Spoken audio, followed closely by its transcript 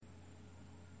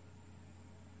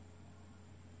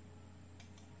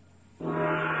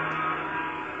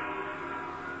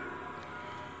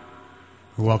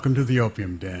Welcome to the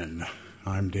Opium Den.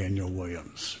 I'm Daniel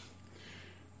Williams.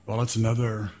 Well, it's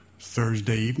another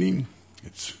Thursday evening.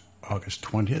 It's August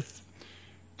 20th,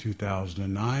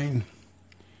 2009.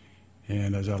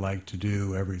 And as I like to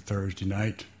do every Thursday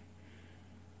night,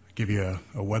 I give you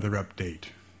a weather update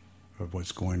of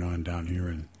what's going on down here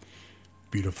in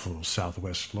beautiful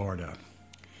Southwest Florida.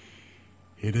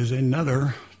 It is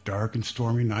another dark and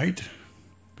stormy night,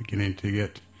 beginning to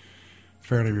get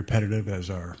fairly repetitive as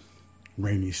our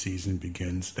rainy season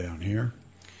begins down here.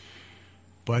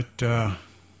 But the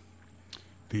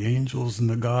angels and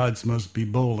the gods must be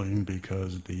bowling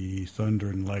because the thunder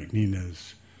and lightning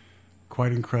is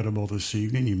quite incredible this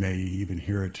evening. You may even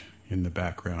hear it in the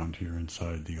background here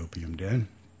inside the Opium Den.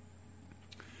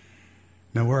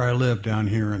 Now, where I live down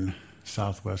here in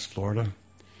Southwest Florida,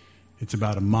 it's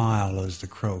about a mile as the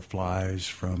crow flies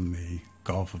from the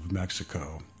Gulf of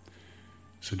Mexico.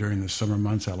 So during the summer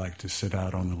months, I like to sit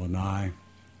out on the lanai,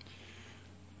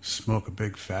 smoke a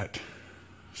big fat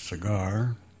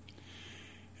cigar,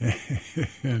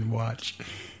 and watch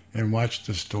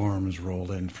the storms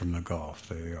roll in from the Gulf.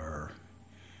 They are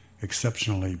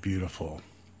exceptionally beautiful.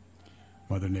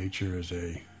 Mother Nature is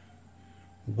a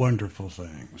wonderful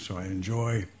thing. So I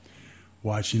enjoy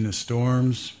watching the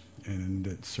storms, and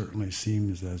it certainly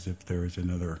seems as if there is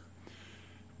another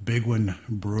big one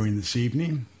brewing this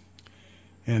evening.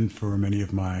 And for many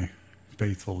of my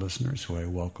faithful listeners who I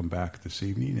welcome back this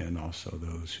evening, and also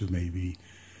those who may be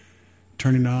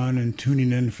turning on and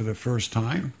tuning in for the first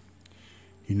time,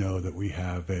 you know that we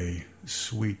have a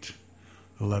sweet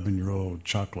 11-year-old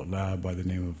chocolate lab by the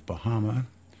name of Bahama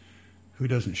who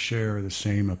doesn't share the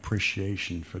same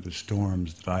appreciation for the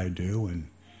storms that I do and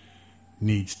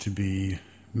needs to be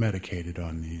medicated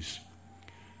on these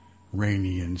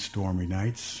rainy and stormy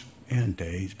nights and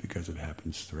days, because it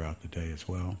happens throughout the day as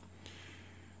well.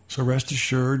 So rest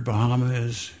assured, Bahama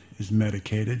is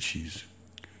medicated. She's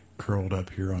curled up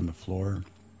here on the floor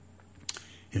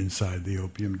inside the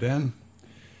Opium Den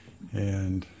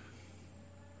and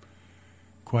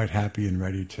quite happy and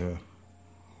ready to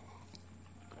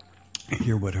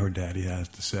hear what her daddy has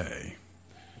to say.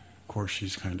 Of course,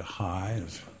 she's kind of high,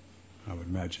 as I would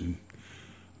imagine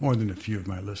more than a few of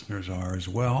my listeners are as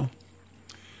well.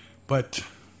 But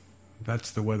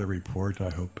that's the weather report. I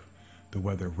hope the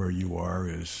weather where you are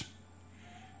is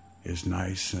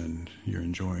nice and you're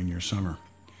enjoying your summer.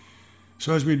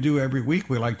 So as we do every week,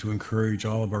 we like to encourage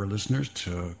all of our listeners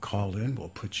to call in. We'll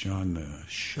put you on the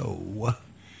show.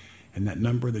 And that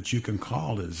number that you can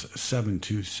call is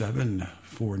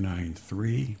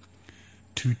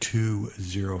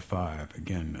 727-493-2205.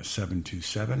 Again,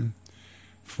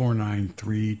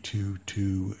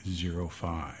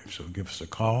 727-493-2205. So give us a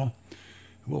call.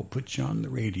 We'll put you on the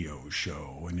radio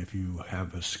show. And if you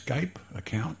have a Skype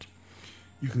account,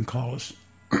 you can call us.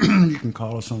 You can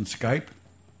call us on Skype.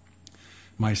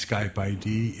 My Skype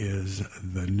ID is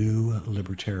The New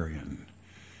Libertarian.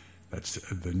 That's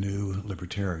The New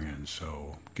Libertarian.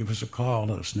 So give us a call.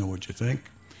 Let us know what you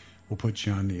think. We'll put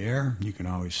you on the air. You can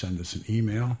always send us an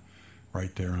email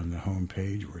right there on the home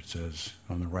page where it says,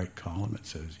 on the right column, it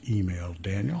says Email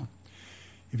Daniel.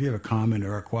 If you have a comment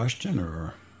or a question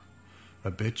or a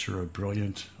bitch or a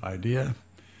brilliant idea,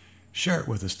 share it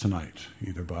with us tonight,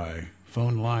 either by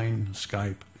phone line,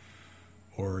 Skype,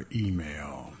 or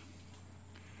email.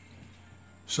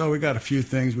 So we got a few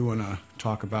things we want to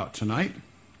talk about tonight.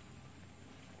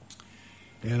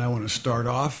 And I want to start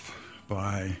off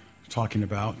by talking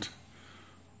about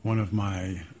one of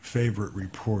my favorite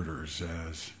reporters,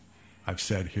 as I've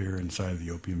said here inside the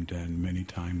Opium Den many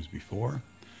times before.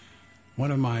 One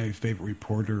of my favorite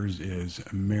reporters is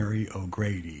Mary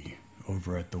O'Grady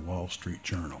over at the Wall Street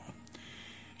Journal.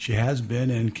 She has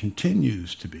been and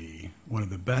continues to be one of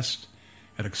the best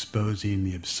at exposing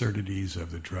the absurdities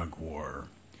of the drug war.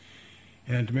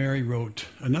 And Mary wrote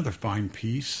another fine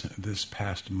piece this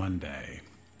past Monday.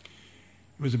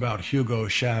 It was about Hugo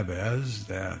Chavez,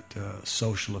 that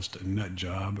socialist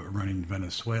nutjob running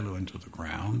Venezuela into the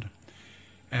ground,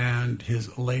 and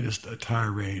his latest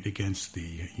tirade against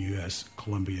the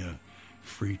U.S.-Colombia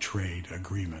Free Trade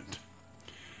Agreement.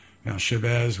 Now,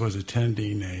 Chavez was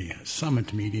attending a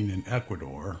summit meeting in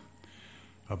Ecuador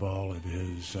of all of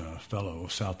his fellow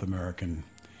South American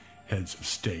heads of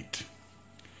state.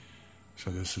 So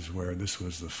this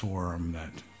was the forum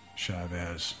that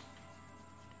Chavez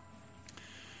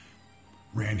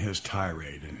ran his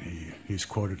tirade, and he's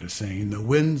quoted as saying, "The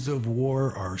winds of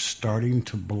war are starting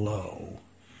to blow,"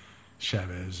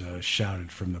 Chavez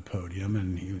shouted from the podium,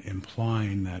 and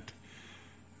implying that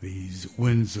these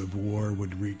winds of war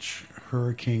would reach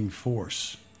hurricane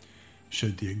force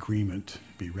should the agreement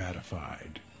be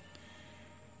ratified.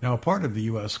 Now, a part of the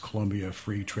U.S.-Colombia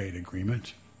Free Trade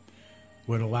Agreement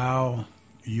would allow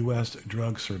U.S.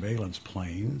 drug surveillance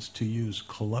planes to use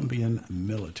Colombian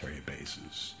military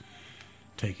bases,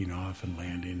 taking off and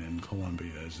landing in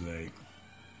Colombia as they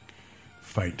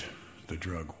fight the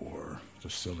drug war, the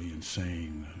silly,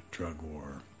 insane drug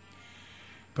war.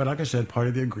 But like I said, part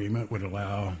of the agreement would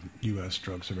allow U.S.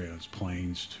 drug surveillance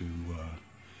planes to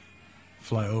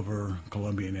fly over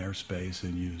Colombian airspace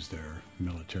and use their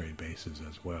military bases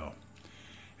as well.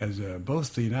 As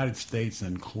both the United States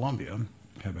and Colombia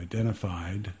have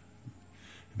identified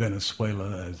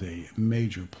Venezuela as a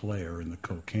major player in the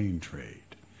cocaine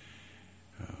trade.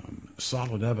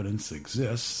 Solid evidence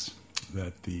exists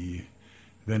that the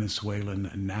Venezuelan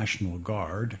National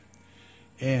Guard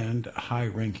and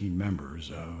high-ranking members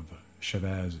of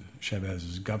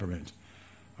Chavez's government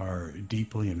are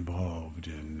deeply involved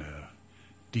in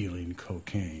dealing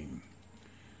cocaine.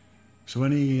 So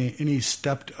any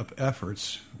stepped-up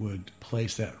efforts would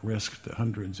place at risk the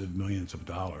hundreds of millions of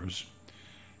dollars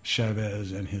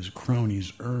Chavez and his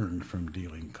cronies earned from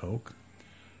dealing coke,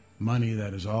 money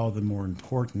that is all the more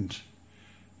important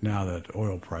now that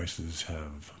oil prices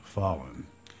have fallen.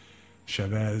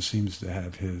 Chavez seems to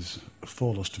have his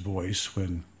fullest voice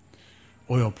when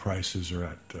oil prices are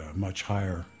at much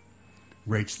higher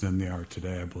rates than they are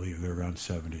today. I believe they're around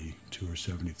 $72 or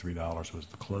 $73 was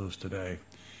the close today.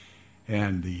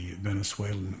 And the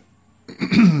Venezuelan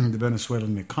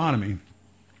economy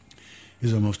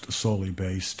is almost solely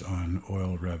based on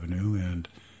oil revenue, and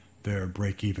their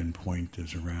break-even point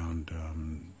is around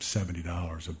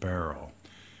 $70 a barrel.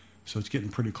 So it's getting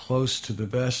pretty close to the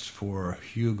vest for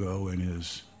Hugo and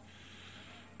his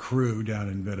crew down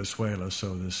in Venezuela.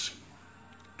 So this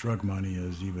drug money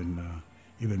is even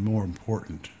more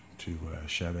important to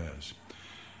Chavez.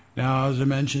 Now, as I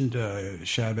mentioned,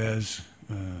 Chavez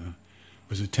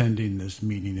was attending this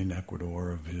meeting in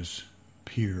Ecuador of his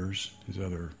peers, the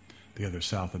other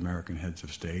South American heads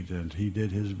of state, and he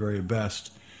did his very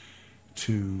best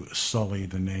to sully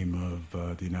the name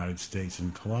of the United States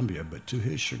and Colombia. But to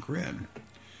his chagrin,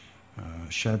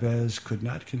 Chavez could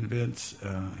not convince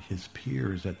his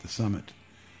peers at the summit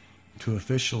to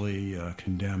officially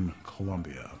condemn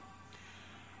Colombia.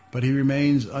 But he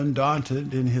remains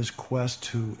undaunted in his quest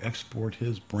to export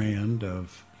his brand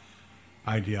of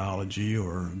ideology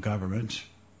or government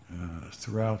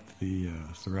throughout the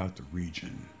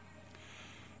region.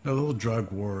 Now, the whole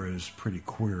drug war is pretty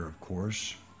queer, of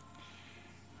course.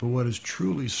 But what is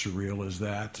truly surreal is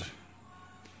that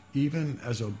even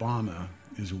as Obama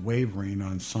is wavering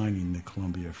on signing the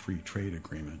Colombia Free Trade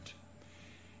Agreement,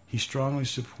 he strongly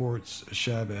supports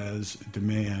Chavez's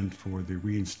demand for the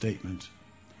reinstatement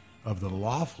of the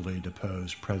lawfully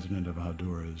deposed president of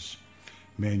Honduras,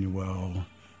 Manuel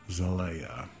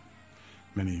Zelaya.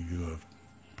 Many of you are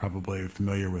probably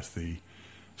familiar with the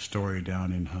story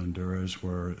down in Honduras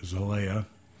where Zelaya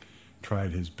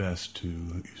tried his best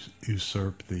to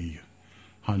usurp the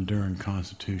Honduran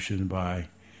constitution by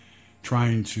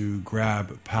trying to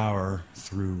grab power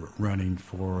through running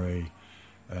for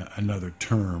another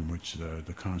term, which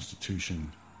the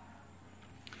Constitution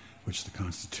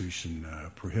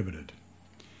prohibited.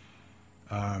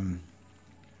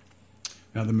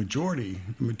 Now, the majority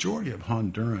of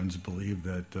Hondurans believe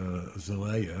that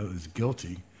Zelaya is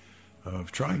guilty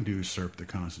of trying to usurp the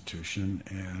Constitution,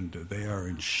 and they are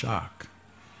in shock.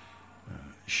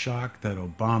 Shock that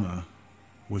Obama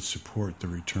would support the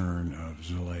return of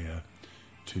Zelaya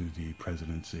to the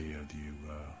presidency of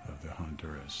the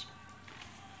Honduras.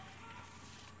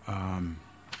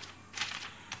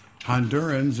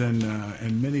 Hondurans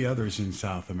and many others in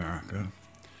South America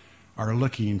are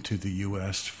looking to the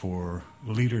U.S. for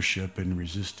leadership in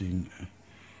resisting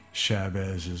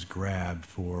Chavez's grab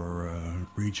for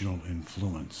regional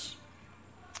influence.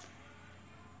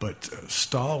 But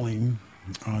stalling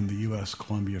on the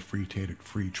U.S.-Colombia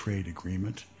Free Trade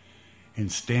Agreement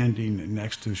and standing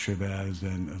next to Chavez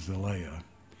and Zelaya,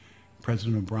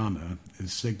 President Obama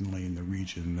is signaling the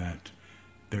region that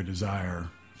their desire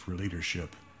for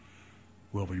leadership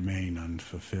will remain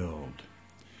unfulfilled.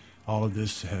 All of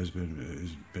this has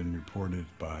been reported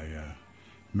by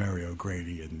Mary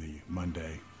O'Grady in the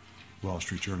Monday Wall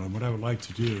Street Journal. And what I would like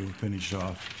to do, finish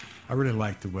off, I really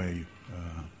like the way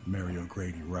Mary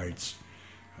O'Grady writes.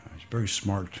 She's a very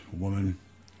smart woman,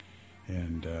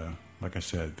 and like I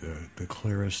said, the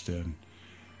clearest and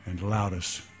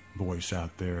loudest voice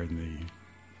out there in the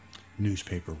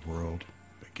newspaper world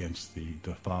against the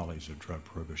follies of drug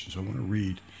prohibition. So I want to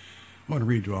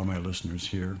read to all my listeners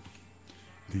here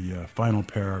the final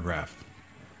paragraph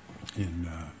in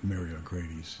Mary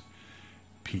O'Grady's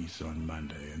piece on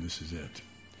Monday, and this is it.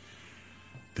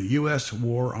 The U.S.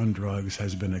 war on drugs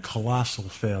has been a colossal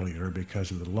failure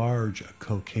because of the large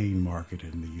cocaine market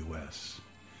in the U.S.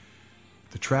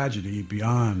 The tragedy,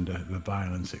 beyond the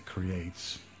violence it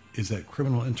creates, is that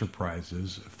criminal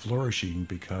enterprises flourishing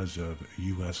because of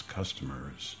U.S.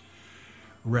 customers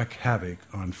wreak havoc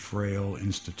on frail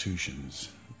institutions.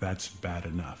 That's bad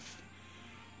enough.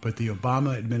 But the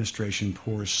Obama administration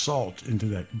pours salt into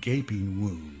that gaping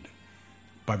wound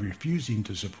by refusing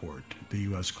to support the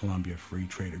U.S.-Colombia Free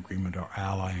Trade Agreement our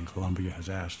ally in Colombia has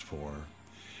asked for,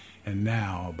 and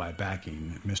now by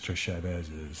backing Mr.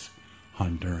 Chavez's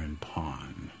Honduran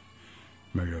pawn.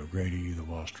 Mary O'Grady, The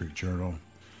Wall Street Journal.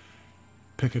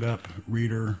 Pick it up,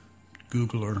 read her,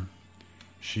 Google her.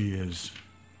 She is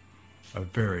a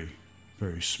very,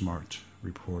 very smart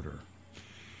reporter.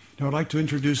 Now I'd like to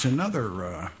introduce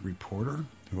another reporter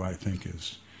who I think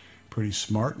is pretty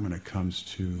smart when it comes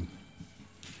to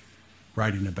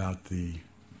writing about the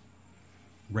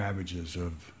ravages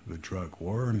of the drug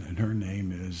war, and her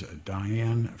name is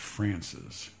Diane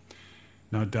Francis.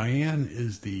 Now, Diane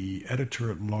is the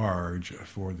editor-at-large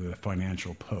for the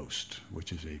Financial Post,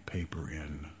 which is a paper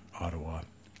in Ottawa,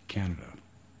 Canada.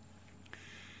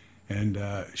 And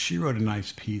she wrote a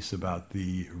nice piece about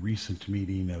the recent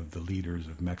meeting of the leaders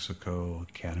of Mexico,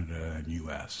 Canada, and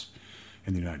U.S.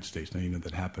 in the United States. Now, you know,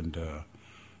 that happened, I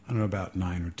don't know, about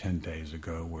 9 or 10 days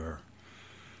ago, where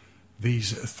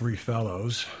these three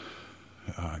fellows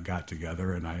got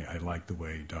together, and I like the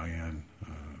way Diane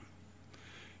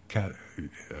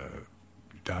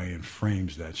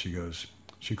frames that.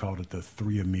 She called it the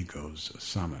Three Amigos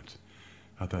Summit.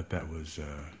 I thought that was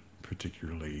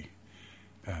particularly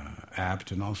apt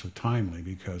and also timely,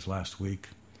 because last week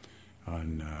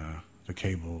on the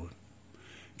cable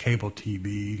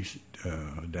TV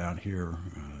down here,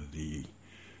 the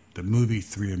movie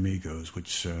Three Amigos,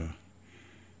 which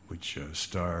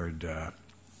starred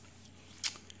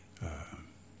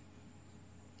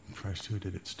Christ, who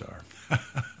did it star?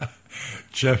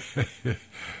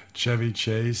 Chevy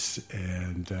Chase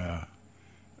and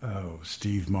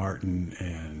Steve Martin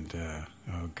and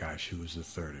oh gosh, who was the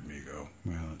third amigo?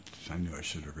 Well, I knew I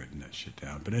should have written that shit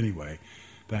down. But anyway,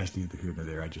 that's neither here nor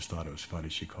there. I just thought it was funny.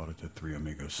 She called it the Three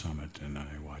Amigos Summit, and I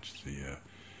watched the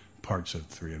parts of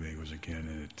Three Amigos again,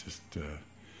 and it just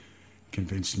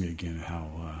convinced me again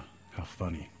how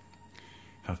funny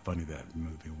that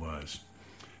movie was.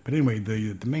 But anyway,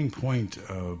 the main point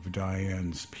of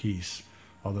Diane's piece,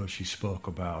 although she spoke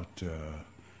about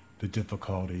the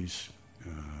difficulties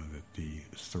that the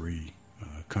three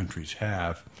countries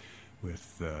have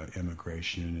with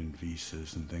immigration and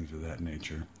visas and things of that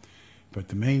nature, but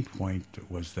the main point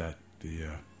was that the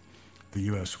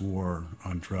U.S. war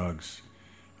on drugs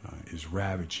is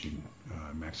ravaging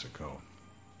Mexico.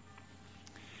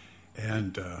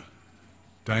 And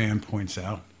Diane points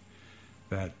out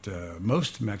that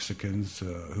most Mexicans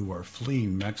who are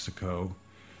fleeing Mexico,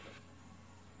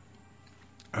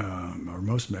 or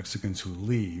most Mexicans who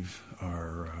leave,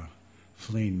 are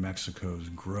fleeing Mexico's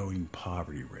growing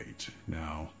poverty rate.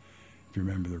 Now, if you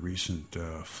remember the recent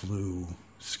flu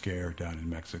scare down in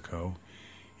Mexico,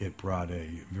 it brought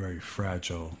a very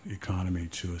fragile economy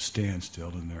to a standstill,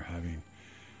 and they're having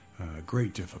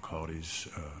great difficulties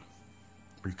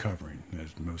recovering,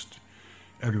 as most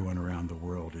everyone around the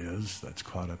world is that's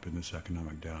caught up in this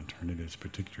economic downturn. It is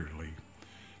particularly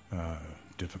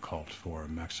difficult for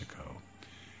Mexico.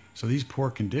 So these poor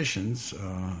conditions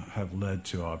have led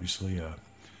to, obviously, a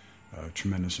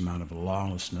tremendous amount of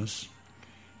lawlessness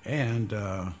and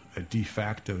a de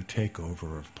facto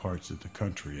takeover of parts of the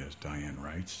country, as Diane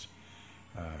writes,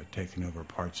 taking over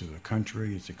parts of the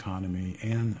country, its economy,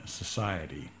 and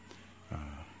society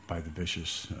by the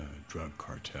vicious drug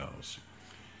cartels.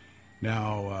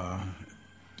 Now,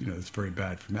 it's very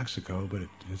bad for Mexico, but it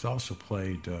has also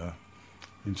played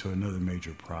into another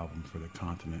major problem for the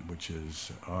continent, which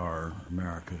is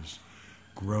America's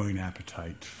growing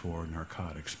appetite for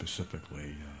narcotics,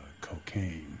 specifically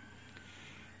cocaine.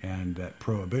 And that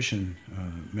prohibition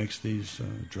makes these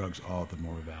drugs all the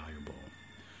more valuable.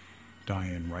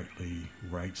 Diane rightly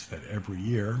writes that every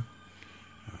year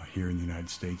here in the United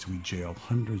States, we jail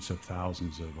hundreds of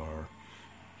thousands of our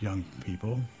young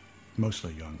people,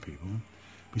 mostly young people.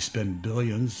 We spend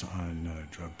billions on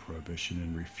drug prohibition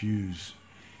and refuse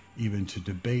even to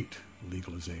debate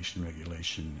legalization,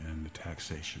 regulation, and the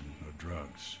taxation of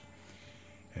drugs.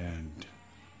 And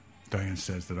Diane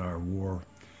says that our war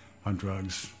on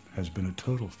drugs has been a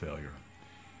total failure,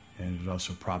 and it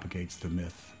also propagates the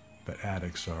myth that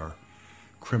addicts are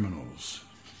criminals,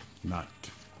 not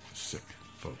sick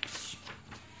folks.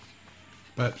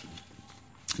 But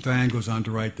Diane goes on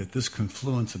to write that this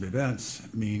confluence of events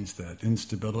means that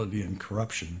instability and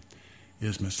corruption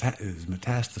is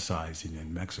metastasizing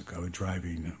in Mexico,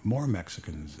 driving more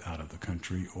Mexicans out of the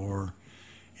country or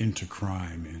into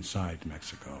crime inside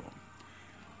Mexico.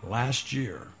 Last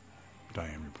year,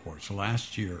 Diane reports,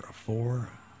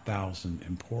 4,000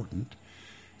 important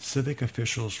civic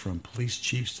officials from police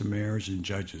chiefs to mayors and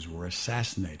judges were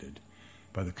assassinated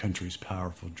by the country's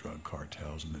powerful drug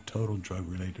cartels, and the total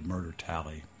drug-related murder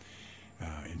tally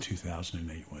in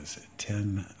 2008 was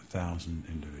 10,000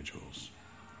 individuals.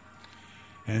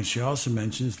 And she also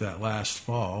mentions that last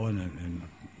fall, in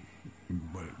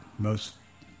what most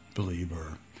believe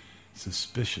are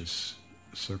suspicious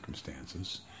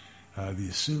circumstances, the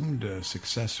assumed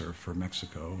successor for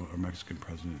Mexico, or Mexican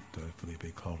President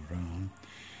Felipe Calderon,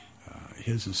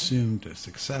 his assumed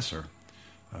successor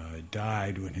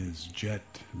died when his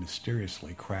jet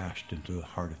mysteriously crashed into the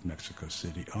heart of Mexico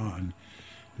City on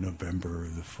November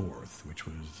the 4th, which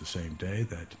was the same day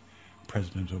that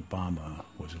President Obama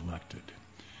was elected.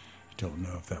 I don't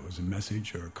know if that was a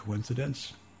message or a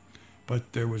coincidence,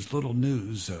 but there was little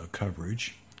news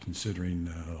coverage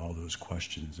considering all those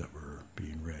questions that were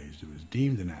being raised. It was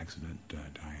deemed an accident,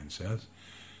 Diane says,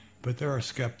 but there are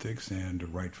skeptics,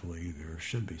 and rightfully there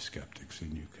should be skeptics,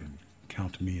 and you can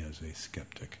count me as a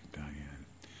skeptic, Diane.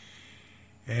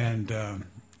 And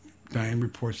Diane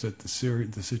reports that the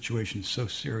situation is so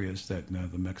serious that now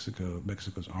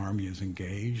Mexico's army is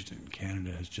engaged, and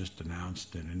Canada has just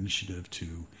announced an initiative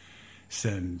to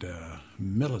send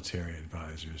military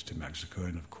advisors to Mexico.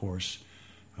 And of course,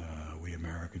 we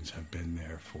Americans have been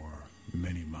there for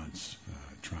many months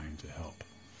trying to help.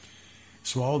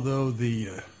 So although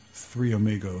the Three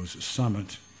Amigos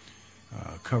Summit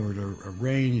covered a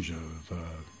range of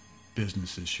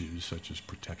business issues such as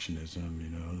protectionism,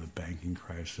 the banking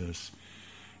crisis,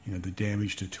 the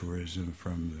damage to tourism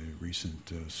from the recent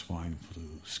swine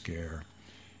flu scare,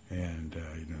 and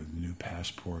the new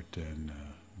passport and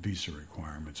visa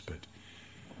requirements.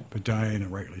 But Diane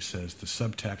rightly says the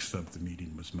subtext of the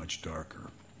meeting was much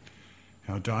darker.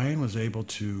 Now, Diane was able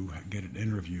to get an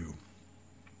interview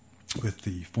with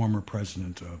the former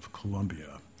president of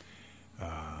Colombia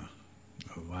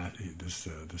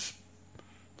this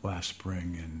last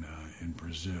spring in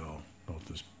Brazil,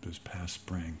 both this past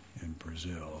spring in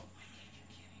Brazil.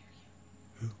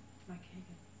 Who? Mike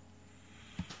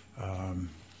Hagan.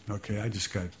 Okay, I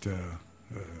just got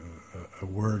a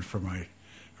word from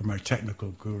my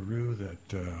technical guru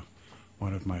that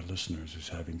one of my listeners is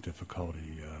having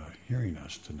difficulty hearing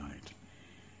us tonight.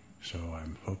 So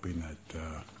I'm hoping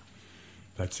that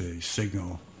that's a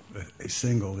single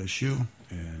issue,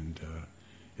 and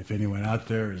if anyone out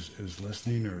there is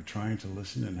listening or trying to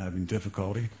listen and having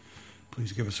difficulty,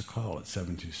 please give us a call at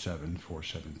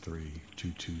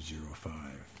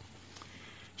 727-473-2205.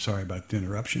 Sorry about the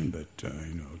interruption, but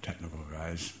technical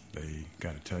guys, they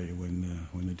got to tell you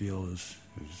when the deal is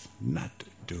not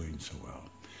doing so well.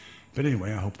 But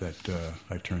anyway, I hope that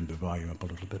I turned the volume up a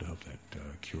little bit. I hope that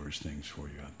cures things for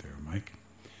you out there, Mike.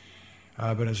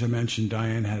 But as I mentioned,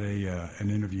 Diane had an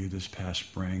interview this past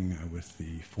spring with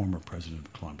the former president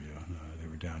of Colombia. They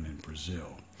were down in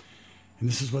Brazil. And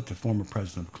this is what the former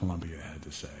president of Colombia had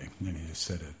to say. And he has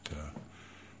said it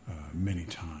many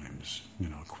times.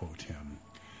 I'll quote him.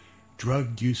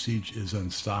 Drug usage is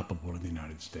unstoppable in the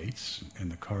United States, and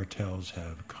the cartels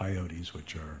have coyotes,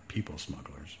 which are people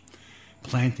smugglers,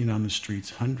 planting on the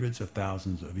streets hundreds of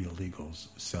thousands of illegals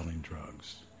selling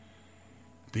drugs.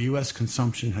 The U.S.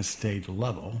 consumption has stayed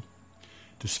level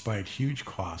despite huge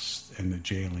costs and the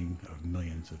jailing of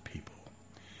millions of people.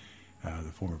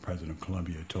 The former president of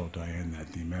Colombia told Diane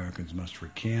that the Americans must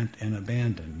recant and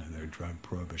abandon their drug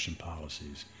prohibition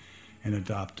policies and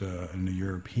adopt a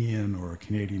European or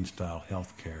Canadian-style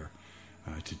health care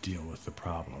to deal with the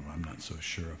problem. I'm not so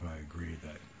sure if I agree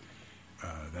that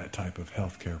that type of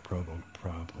healthcare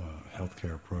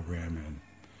program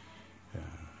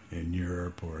in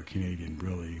Europe or Canadian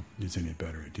really is any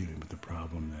better at dealing with the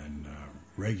problem than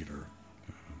regular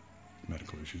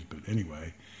medical issues. But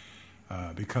anyway,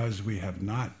 because we have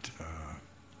not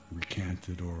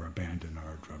recanted or abandoned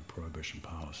our drug prohibition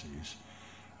policies,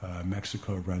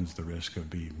 Mexico runs the risk of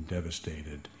being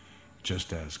devastated,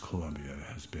 just as Colombia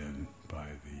has been by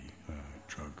the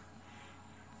drug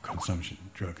consumption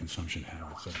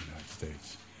habits of the United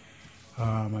States.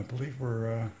 I believe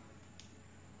we're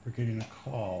getting a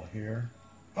call here.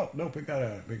 Oh nope, we got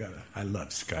a. I love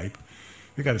Skype.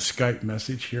 We got a Skype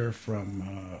message here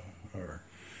from our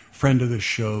friend of the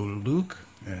show, Luke,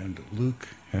 and Luke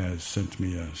has sent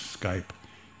me a Skype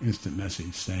instant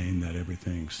message saying that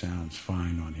everything sounds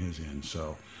fine on his end.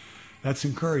 So that's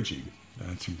encouraging.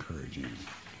 That's encouraging.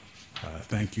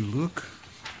 Thank you, Luke,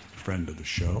 friend of the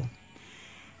show.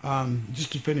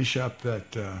 Just to finish up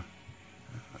that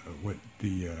what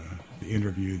the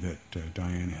interview that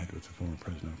Diane had with the former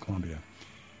president of Colombia,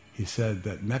 he said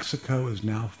that Mexico is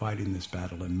now fighting this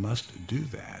battle and must do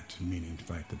that, meaning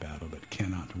fight the battle but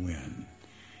cannot win.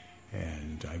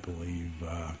 And I believe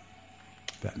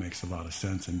that makes a lot of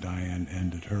sense. And Diane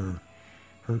ended her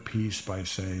piece by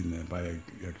saying that, by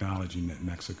acknowledging that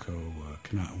Mexico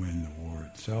cannot win the war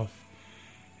itself.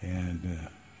 And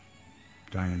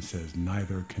Diane says,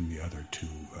 neither can the other two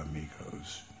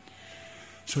amigos.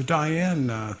 So Diane,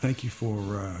 thank you for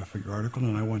your article,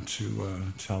 and I want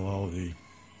to tell all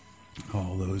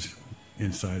those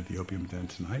inside the Opium Den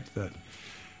tonight that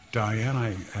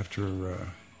Diane, after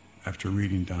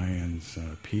reading Diane's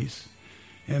piece,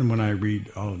 and when I read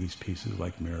all of these pieces,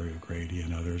 like Mary O'Grady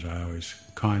and others, I always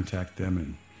contact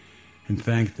them and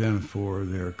thank them for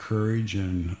their courage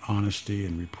and honesty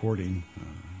in reporting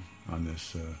on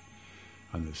this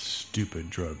stupid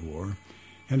drug war.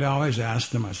 And I always ask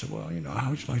them, I said, well,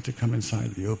 how would you like to come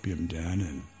inside the Opium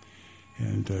Den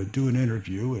and do an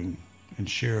interview and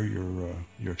share your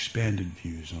expanded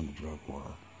views on the drug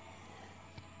war?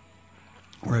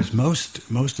 Whereas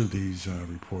most of these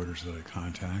reporters that I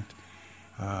contact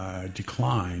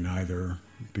decline, either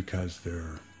because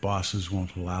their bosses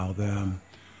won't allow them,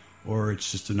 or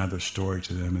it's just another story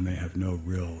to them and they have no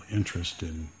real interest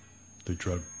in the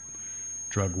drug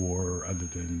war other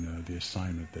than the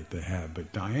assignment that they have.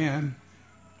 But Diane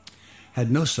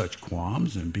had no such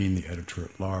qualms, and being the editor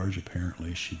at large,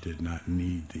 apparently she did not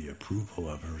need the approval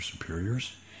of her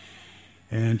superiors.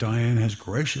 And Diane has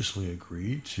graciously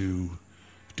agreed to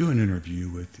do an interview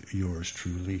with yours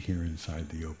truly here inside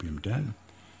the Opium Den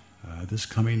this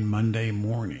coming Monday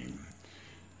morning.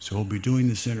 So we'll be doing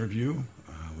this interview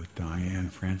with Diane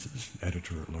Francis,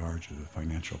 editor at large of the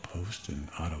Financial Post in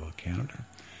Ottawa, Canada.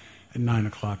 At 9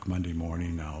 o'clock Monday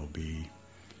morning, I'll be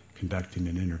conducting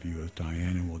an interview with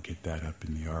Diane, and we'll get that up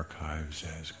in the archives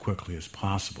as quickly as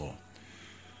possible.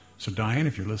 So Diane,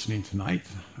 if you're listening tonight,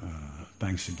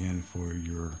 thanks again for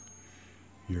your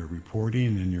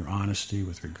reporting and your honesty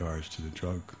with regards to the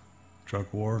drug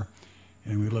war,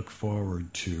 and we look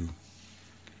forward to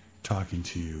talking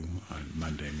to you on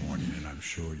Monday morning, and I'm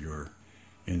sure your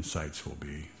insights will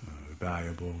be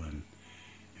valuable and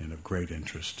of great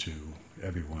interest to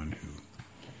everyone who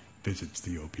visits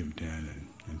the Opium Den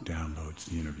and downloads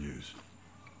the interviews.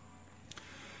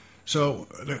 So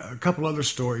a couple other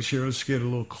stories here. Let's get a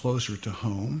little closer to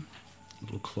home.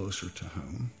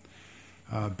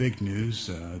 Big news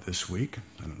this week.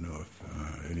 I don't know if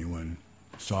anyone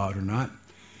saw it or not,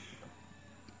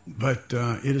 but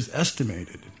it is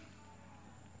estimated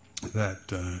that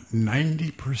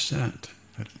 90%,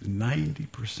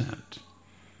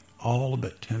 all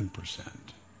but 10%,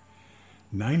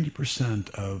 90%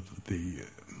 of the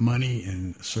money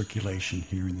in circulation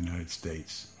here in the United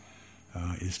States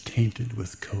is tainted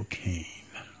with cocaine.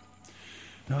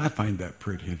 Now, I find that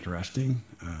pretty interesting.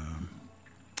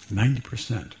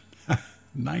 90%.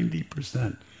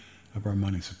 90% of our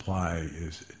money supply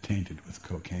is tainted with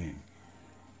cocaine.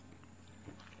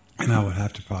 And I would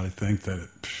have to probably think that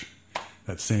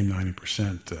that same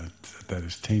 90% that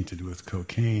is tainted with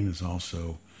cocaine is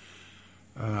also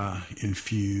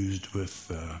infused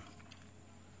with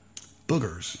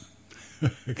boogers.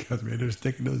 Because they're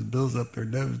sticking those bills up their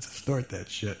nose to snort that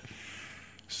shit.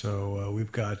 So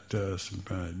we've got some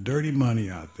dirty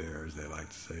money out there, as they like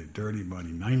to say. Dirty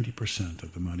money. 90%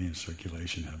 of the money in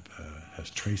circulation has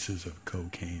traces of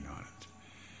cocaine on it.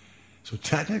 So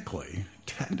technically,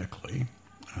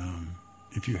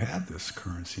 if you have this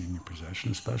currency in your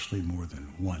possession, especially more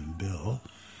than one bill,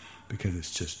 because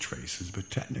it's just traces, but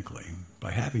technically,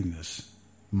 by having this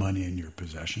money in your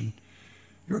possession,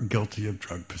 you're guilty of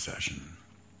drug possession.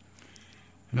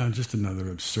 Now, just another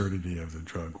absurdity of the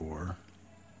drug war,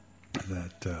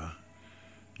 that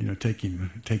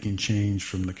taking change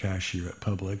from the cashier at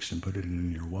Publix and put it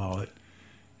in your wallet,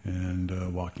 and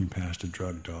walking past a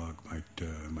drug dog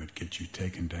might get you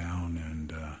taken down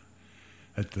and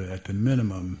at the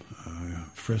minimum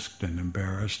frisked and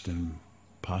embarrassed and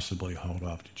possibly hauled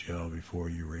off to jail before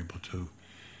you were able to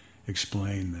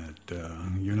explain that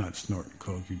you're not snorting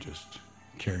coke, you're just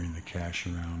carrying the cash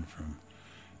around from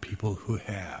people who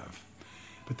have.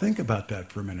 But think about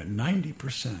that for a minute.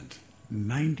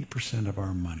 90% of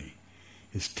our money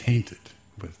is tainted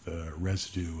with the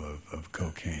residue of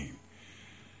cocaine.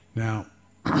 Now,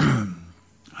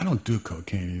 I don't do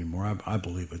cocaine anymore. I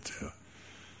believe it's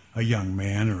a young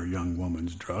man or a young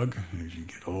woman's drug. As you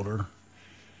get older,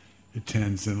 it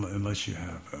tends, unless you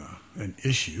have an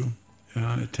issue,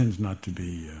 it tends not to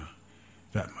be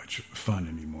that much fun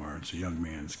anymore. It's a young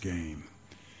man's game.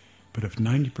 But if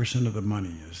 90% of the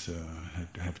money is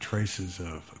have traces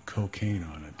of cocaine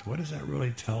on it, what does that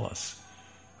really tell us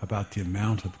about the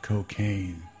amount of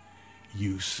cocaine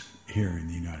use here in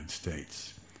the United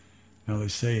States? Now, they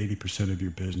say 80% of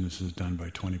your business is done by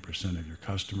 20% of your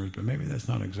customers, but maybe that's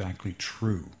not exactly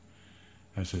true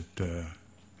as it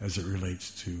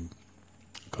relates to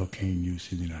cocaine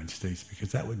use in the United States,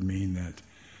 because that would mean that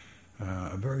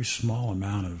a very small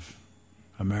amount of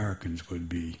Americans would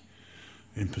be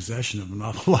in possession of an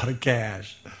awful lot of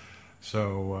cash.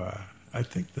 So I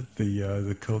think that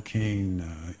the cocaine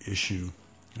issue,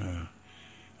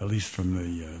 at least from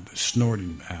the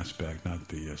snorting aspect, not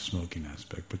the smoking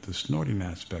aspect, but the snorting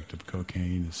aspect of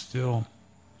cocaine is still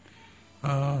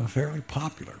fairly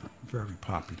popular here in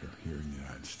the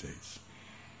United States.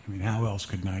 I mean, how else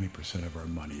could 90% of our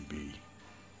money be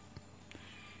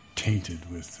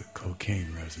tainted with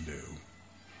cocaine residue?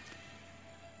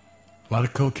 A lot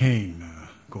of cocaine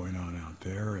going on out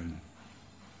there, and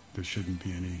there shouldn't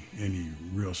be any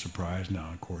real surprise.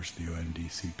 Now, of course, the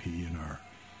ONDCP and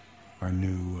our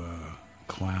new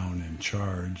clown in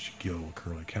charge, Gil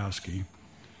Kurlikowski.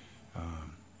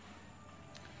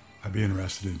 I'd be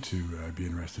interested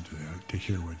to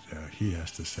hear what he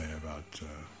has to say about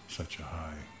such a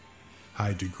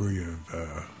high degree of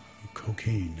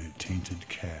cocaine tainted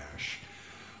cash.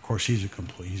 Of course, he's a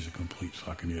complete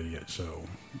fucking idiot, so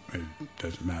it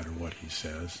doesn't matter what he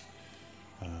says.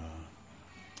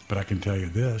 But I can tell you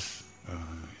this: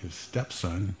 his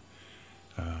stepson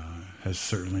has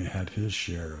certainly had his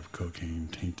share of cocaine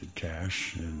tainted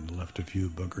cash and left a few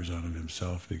boogers on him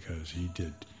himself, because he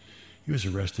was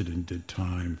arrested and did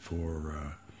time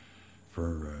for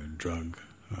drug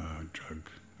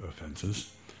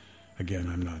offenses. Again,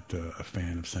 I'm not a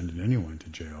fan of sending anyone to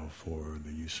jail for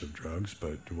the use of drugs,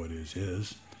 but what is.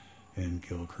 And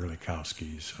Gil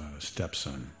Kurlikowski's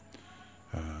stepson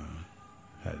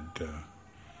had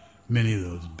many of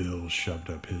those bills shoved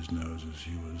up his nose as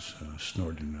he was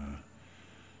snorting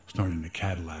a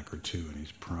Cadillac or two in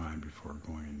his prime before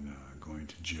going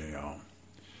to jail.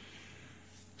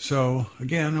 So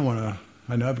again,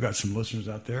 I know I've got some listeners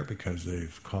out there because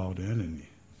they've called in and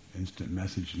instant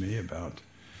messaged me about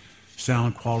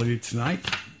sound quality tonight,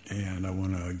 and I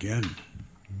want to again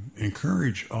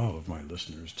encourage all of my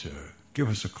listeners to give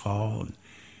us a call. And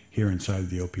here inside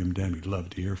the Opium Den, we'd love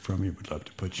to hear from you. We'd love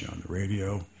to put you on the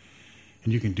radio,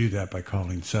 and you can do that by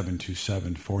calling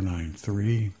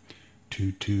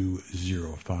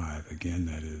 727-493-2205. Again,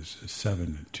 that is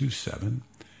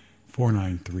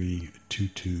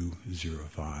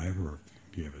 727-493-2205, or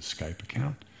if you have a Skype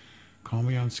account, call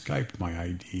me on Skype. My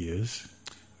ID is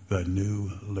The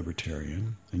New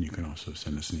Libertarian, and you can also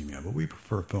send us an email. But we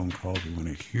prefer phone calls. We want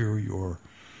to hear your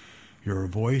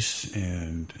voice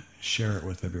and share it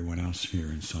with everyone else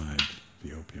here inside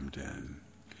the Opium Den.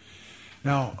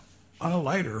 Now, on a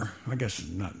lighter, I guess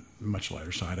not much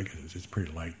lighter side, I guess it's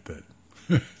pretty light, that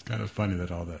it's kind of funny that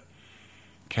all that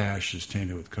cash is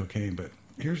tainted with cocaine. But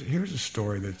here's a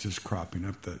story that's just cropping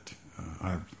up that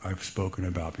I've spoken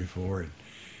about before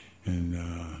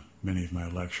in many of my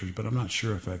lectures, but I'm not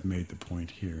sure if I've made the point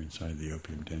here inside the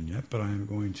Opium Den yet. But I am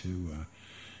going to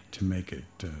make it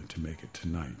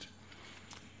tonight.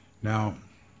 Now,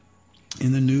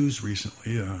 in the news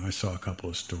recently, I saw a couple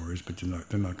of stories, but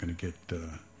they're not going to get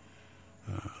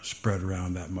spread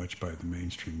around that much by the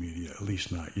mainstream media, at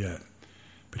least not yet.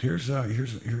 But here's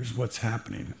what's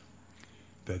happening.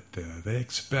 That they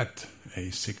expect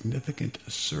a significant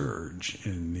surge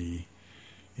in the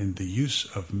use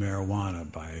of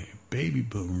marijuana by baby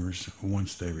boomers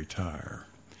once they retire.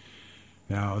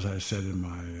 Now, as I said in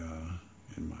my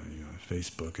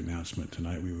Facebook announcement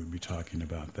tonight, we would be talking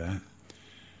about that.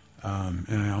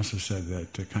 And I also said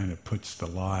that it kind of puts the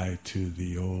lie to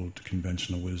the old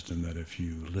conventional wisdom that if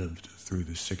you lived through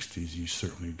the 60s, you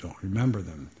certainly don't remember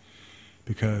them.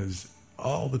 Because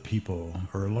all the people,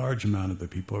 or a large amount of the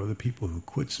people, are the people who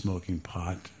quit smoking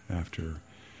pot after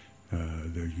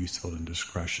their youthful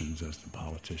indiscretions, as the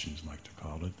politicians like to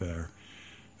call it.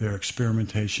 Their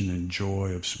experimentation and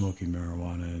joy of smoking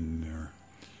marijuana in their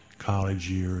college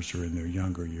years or in their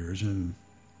younger years, and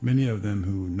many of them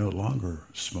who no longer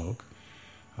smoke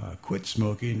quit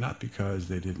smoking, not because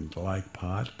they didn't like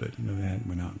pot, but they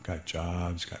went out and got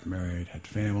jobs, got married, had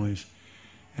families,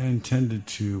 and tended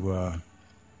to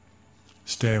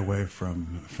stay away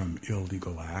from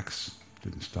illegal acts.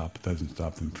 Doesn't stop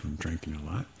them from drinking a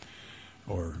lot,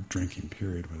 or drinking,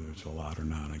 period. Whether it's a lot or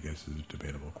not, I guess, is a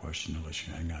debatable question, unless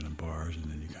you hang out in bars and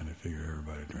then you kind of figure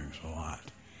everybody drinks a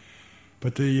lot.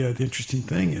 But the interesting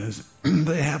thing is,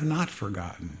 they have not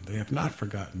forgotten. They have not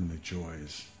forgotten the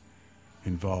joys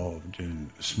involved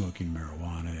in smoking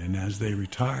marijuana. And as they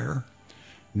retire,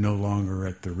 no longer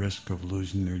at the risk of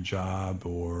losing their job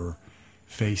or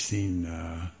facing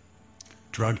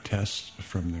drug tests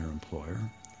from their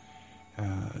employer,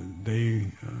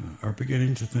 they are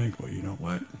beginning to think, well, you know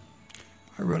what?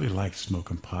 I really liked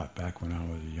smoking pot back when I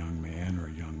was a young man or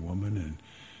a young woman, and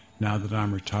now that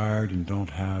I'm retired and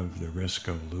don't have the risk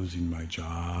of losing my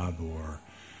job or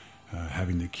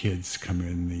having the kids come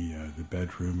in the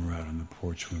bedroom or out on the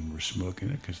porch when we're smoking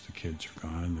it because the kids are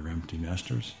gone, they're empty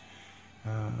nesters,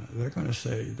 they're going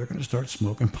to start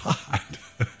smoking pot.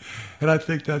 And I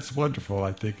think that's wonderful.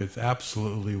 I think it's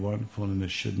absolutely wonderful, and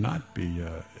it should not be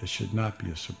a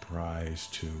surprise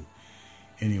to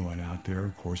anyone out there.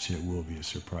 Of course, it will be a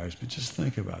surprise, but just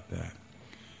think about that.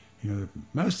 You know,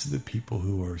 most of the people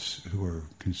who are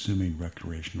consuming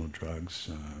recreational drugs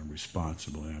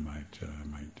responsibly, I might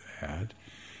add,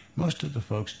 most of the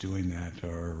folks doing that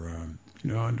are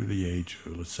under the age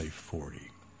of, let's say, 40.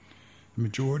 The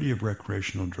majority of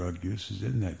recreational drug use is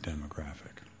in that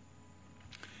demographic,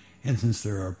 and since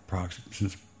there are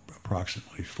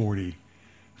approximately 40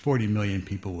 million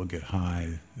people will get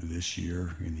high this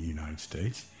year in the United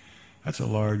States. That's a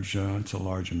large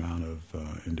amount of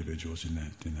individuals in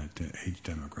that age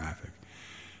demographic.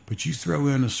 But you throw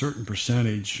in a certain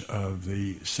percentage of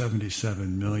the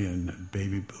 77 million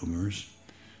baby boomers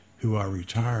who are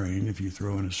retiring. If you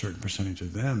throw in a certain percentage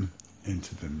of them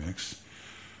into the mix,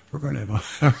 we're going to have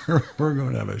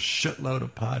a shitload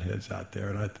of potheads out there.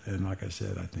 And like I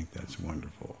said, I think that's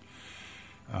wonderful.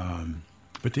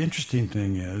 But the interesting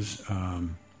thing is,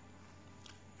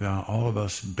 all of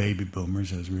us baby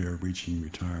boomers, as we are reaching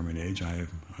retirement age,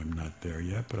 I'm not there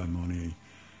yet, but I'm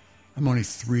only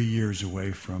 3 years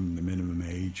away from the minimum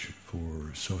age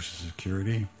for Social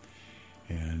Security,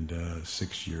 and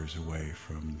 6 years away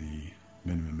from the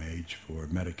minimum age for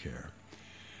Medicare.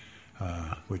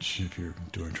 Which, if you're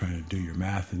trying to do your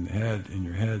math in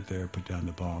your head there, put down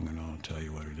the bong, and I'll tell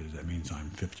you what it is. That means I'm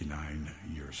 59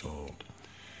 years old.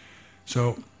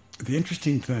 So the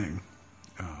interesting thing,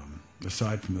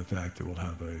 aside from the fact that we'll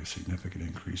have a significant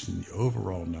increase in the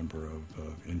overall number of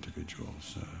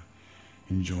individuals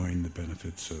enjoying the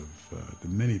benefits of the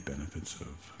many benefits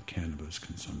of cannabis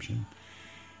consumption,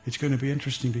 it's going to be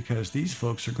interesting because these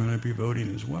folks are going to be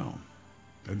voting as well.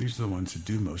 These are the ones who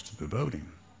do most of the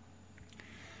voting.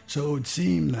 So it would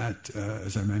seem that,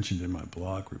 as I mentioned in my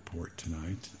blog report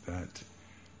tonight, that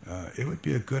it would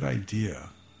be a good idea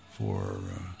for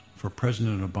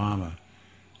President Obama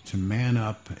to man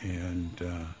up and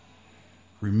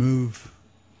remove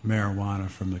marijuana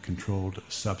from the Controlled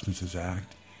Substances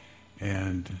Act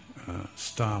and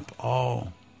stop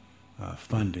all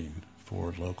funding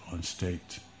for local and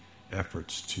state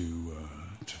efforts to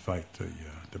fight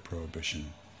the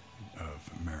prohibition of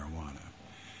marijuana.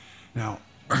 Now,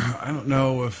 I don't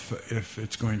know if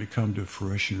it's going to come to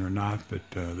fruition or not,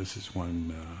 but this is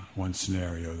one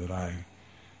scenario that I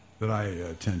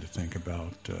tend to think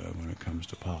about when it comes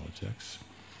to politics.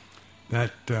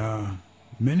 That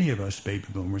many of us baby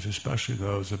boomers, especially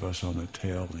those of us on the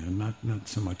tail end, not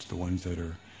so much the ones that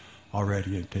are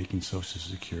already taking Social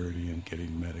Security and getting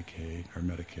Medicaid or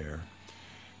Medicare,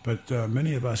 but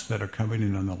many of us that are coming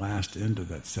in on the last end of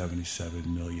that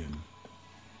 77 million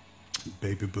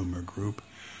baby boomer group,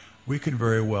 we could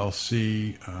very well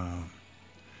see,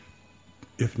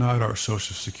 if not our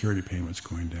Social Security payments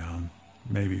going down,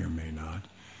 maybe or may not,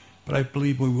 but I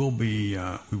believe we will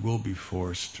be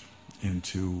forced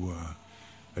into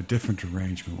a different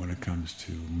arrangement when it comes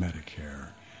to Medicare.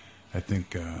 I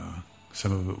think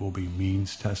some of it will be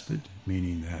means tested,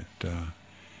 meaning that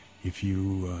if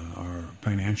you are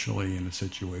financially in a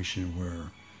situation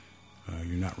where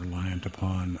you're not reliant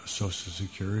upon Social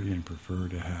Security and prefer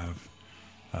to have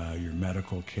your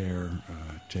medical care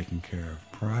taken care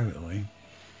of privately,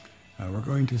 we're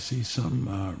going to see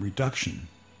some reduction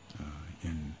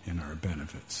in our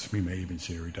benefits. We may even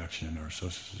see a reduction in our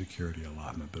Social Security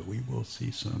allotment, but we will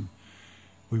see some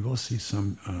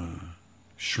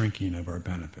shrinking of our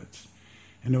benefits.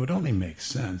 And it would only make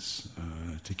sense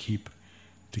to keep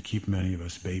many of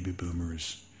us baby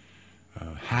boomers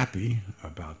happy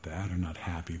about that, or not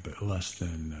happy, but less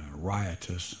than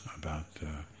riotous about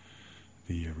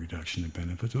the reduction in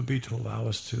benefits, would be to allow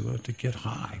us to get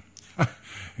high.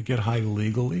 Get high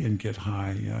legally and get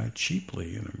high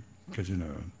cheaply, because in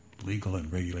a legal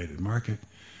and regulated market,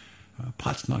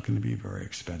 pot's not going to be very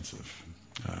expensive.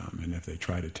 And if they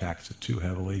try to tax it too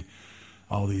heavily,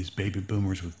 all these baby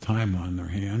boomers with time on their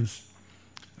hands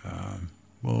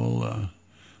will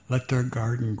let their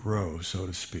garden grow, so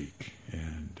to speak,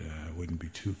 and it wouldn't be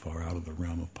too far out of the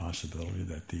realm of possibility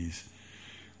that these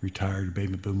retired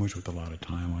baby boomers with a lot of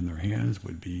time on their hands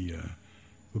would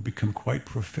become quite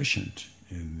proficient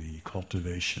in the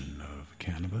cultivation of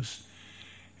cannabis,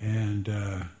 and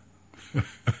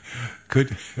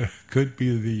could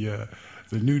be the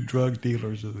new drug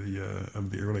dealers of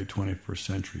the early 21st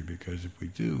century. Because if we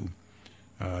do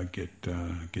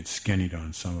get skinnied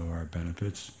on some of our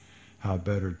benefits, how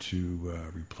better to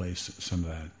replace some of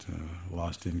that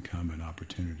lost income and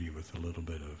opportunity with a little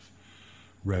bit of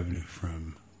revenue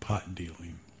from pot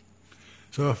dealing.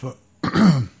 So if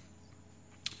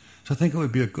so I think it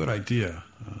would be a good idea,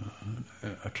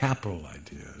 a capital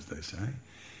idea, as they say,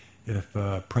 if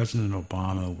President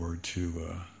Obama were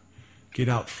to get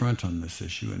out front on this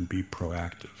issue and be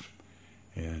proactive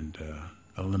and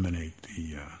eliminate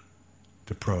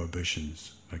the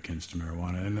prohibitions against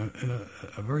marijuana. And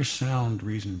a very sound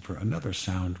reason for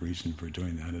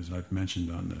doing that, as I've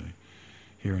mentioned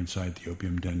here inside the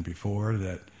Opium Den before,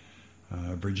 that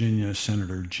Virginia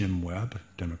Senator Jim Webb,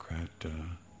 Democrat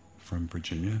from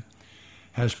Virginia,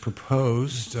 has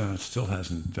proposed, still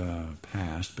hasn't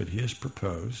passed, but he has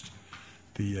proposed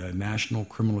the National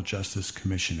Criminal Justice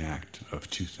Commission Act of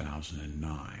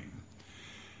 2009.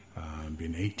 It'll be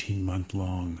an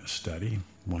 18-month-long study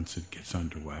once it gets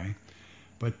underway.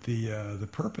 But the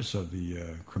purpose of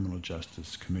the Criminal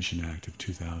Justice Commission Act of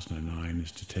 2009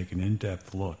 is to take an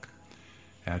in-depth look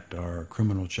at our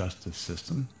criminal justice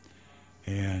system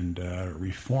and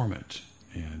reform it.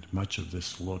 And much of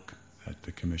this look that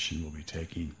the Commission will be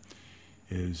taking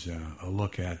is a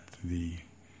look at the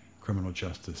criminal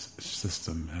justice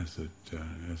system as it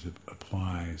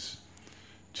applies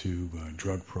to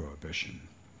drug prohibition.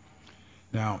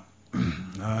 Now,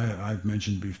 I've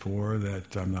mentioned before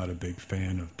that I'm not a big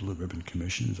fan of blue ribbon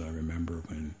commissions. I remember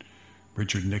when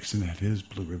Richard Nixon had his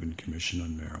blue ribbon commission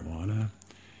on marijuana,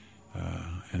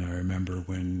 and I remember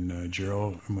when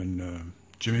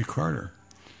Jimmy Carter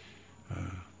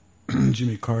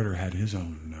had his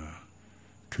own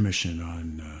commission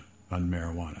on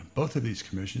marijuana. Both of these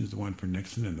commissions, the one for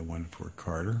Nixon and the one for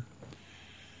Carter,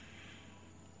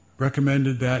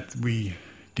 recommended that we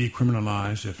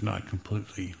decriminalize, if not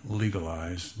completely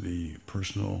legalize, the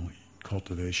personal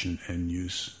cultivation and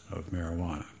use of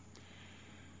marijuana.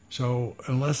 So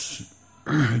unless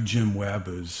Jim Webb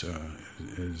is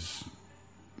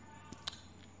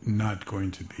not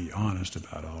going to be honest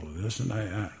about all of this, and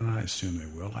I assume they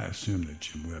will, I assume that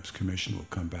Jim Webb's commission will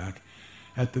come back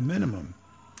at the minimum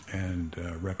and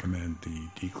recommend the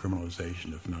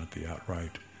decriminalization, if not the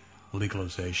outright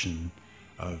legalization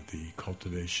of the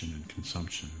cultivation and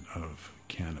consumption of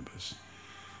cannabis.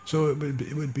 So it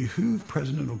would behoove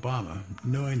President Obama,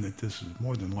 knowing that this is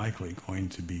more than likely going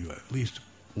to be at least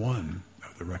one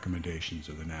of the recommendations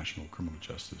of the National Criminal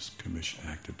Justice Commission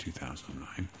Act of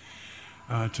 2009,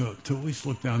 to at least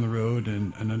look down the road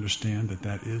and understand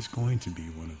that is going to be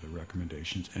one of the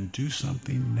recommendations, and do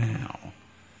something now.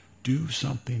 Do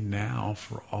something now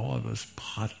for all of us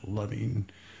pot-loving,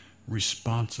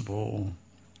 responsible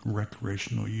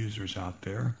recreational users out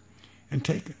there, and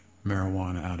take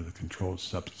marijuana out of the Controlled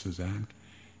Substances Act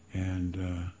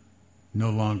and no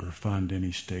longer fund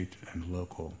any state and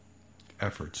local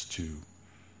efforts to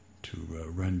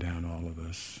run down all of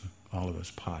us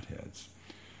potheads.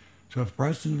 So if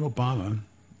President Obama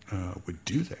would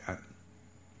do that,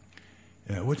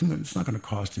 it's not going to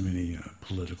cost him any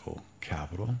political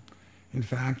capital. In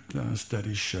fact,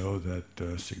 studies show that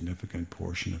a significant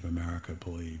portion of Americans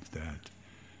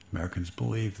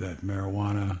believe that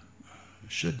marijuana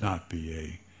should not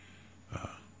be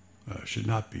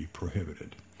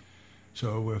prohibited.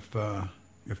 So if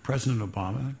President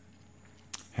Obama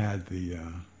had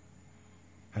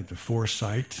the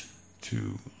foresight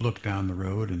to look down the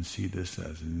road and see this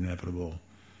as an inevitable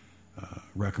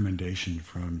recommendation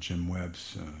from Jim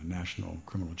Webb's National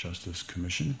Criminal Justice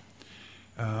Commission,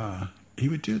 he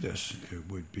would do this. It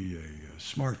would be a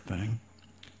smart thing,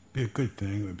 be a good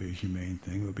thing, it would be a humane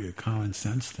thing, it would be a common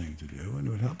sense thing to do, and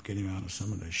it would help get him out of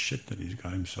some of the shit that he's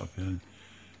got himself in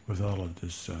with all of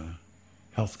this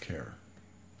healthcare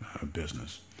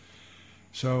business.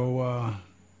 So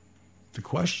the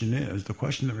question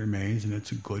that remains, and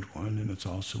it's a good one, and it's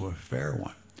also a fair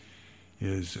one,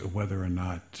 is whether or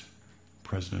not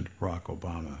President Barack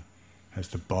Obama has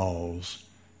the balls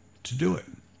to do it.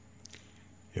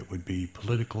 It would be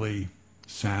politically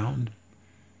sound,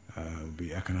 it would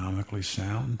be economically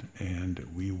sound, and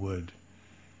we would,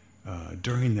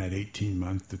 during that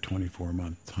 18-month to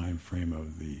 24-month time frame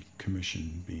of the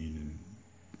commission being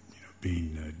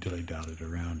dilly-dallied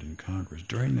around in Congress,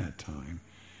 during that time,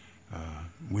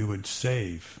 we would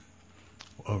save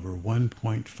over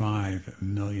 1.5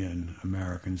 million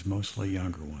Americans, mostly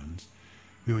younger ones.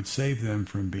 We would save them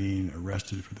from being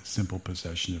arrested for the simple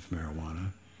possession of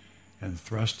marijuana and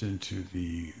thrust into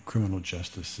the criminal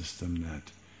justice system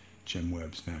that Jim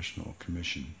Webb's National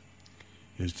Commission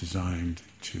is designed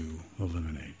to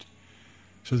eliminate.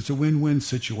 So it's a win-win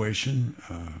situation.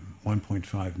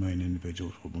 1.5 million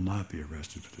individuals will not be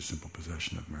arrested for the simple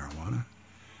possession of marijuana.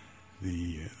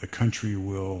 The country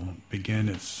will begin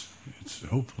its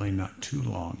hopefully not too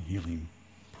long healing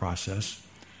process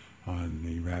on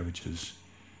the ravages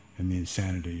and the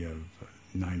insanity of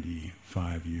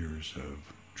 95 years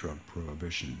of drug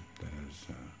prohibition that has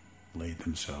laid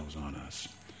themselves on us.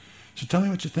 So tell me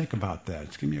what you think about that.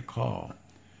 Just give me a call.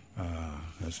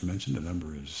 As mentioned, the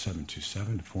number is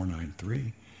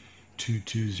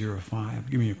 727-493-2205.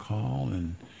 Give me a call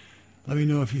and let me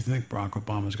know if you think Barack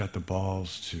Obama's got the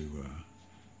balls to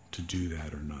do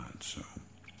that or not. So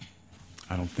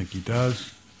I don't think he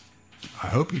does. I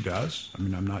hope he does. I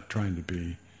mean, I'm not trying to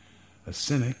be a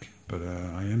cynic, but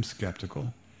I am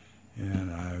skeptical,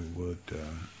 and I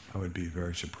would be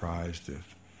very surprised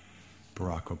if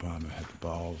Barack Obama had the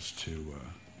balls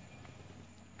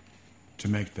to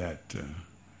make that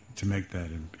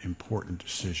important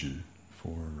decision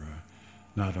for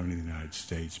not only the United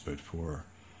States but for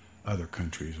other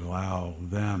countries. Allow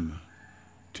them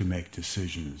to make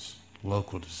decisions,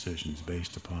 local decisions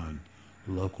based upon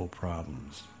local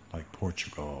problems, like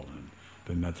Portugal and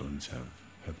the Netherlands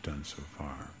have done so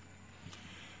far.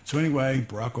 So anyway,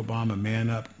 Barack Obama, man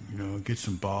up, get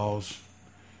some balls,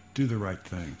 do the right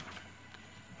thing.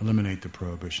 Eliminate the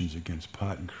prohibitions against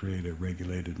pot and create a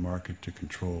regulated market to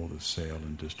control the sale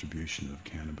and distribution of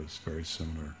cannabis, very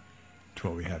similar to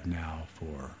what we have now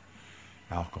for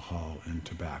alcohol and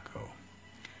tobacco.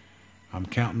 I'm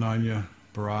counting on you,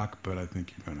 Barack, but I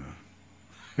think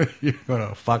you're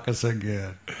gonna fuck us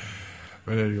again.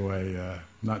 But anyway,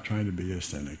 not trying to be a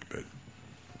cynic, but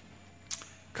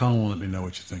call and let me know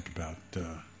what you think about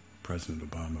President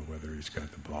Obama, whether he's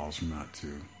got the balls or not to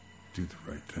do the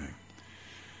right thing.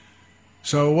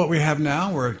 So what we have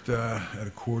now, we're at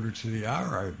a quarter to the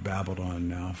hour. I've babbled on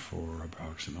now for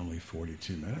approximately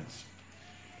 42 minutes.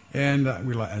 And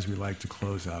as we like to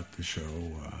close out the show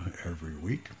every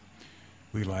week,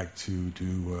 we like to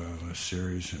do a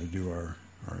series, do our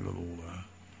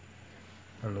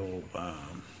little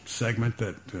segment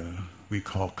that we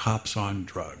call Cops on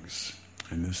Drugs.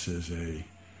 And this is a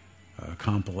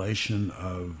compilation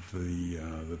of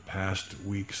the past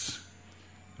week's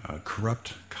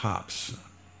corrupt cops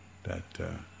that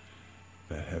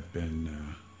have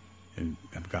been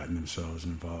have gotten themselves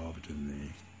involved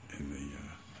in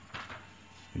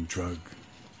drug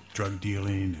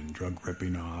dealing and drug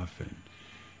ripping off and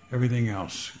everything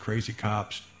else. Crazy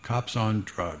cops on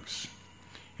drugs.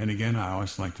 And again, I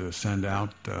always like to send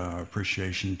out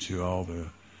appreciation to all the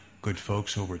good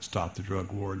folks over at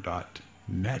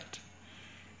StopTheDrugWar.net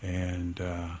and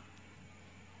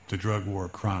the Drug War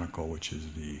Chronicle, which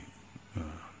is the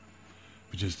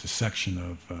section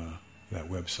of that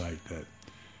website that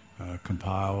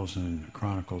compiles and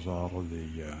chronicles all of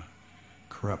the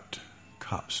corrupt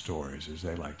cop stories, as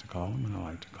they like to call them, and I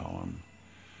like to call them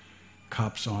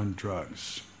cops on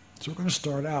drugs. So we're going to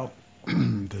start out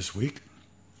this week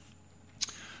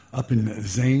up in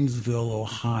Zanesville,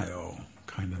 Ohio,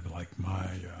 kind of like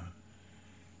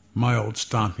my old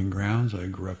stomping grounds. I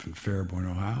grew up in Fairborn,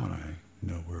 Ohio, and I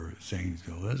know where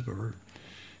Zanesville is, but we're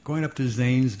going up to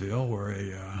Zanesville, where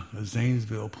a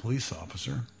Zanesville police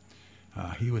officer,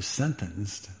 he was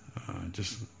sentenced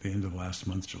just the end of last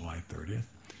month, July 30th.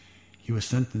 He was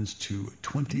sentenced to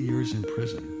 20 years in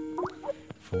prison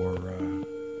for,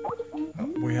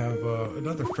 we have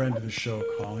another friend of the show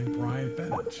calling, Brian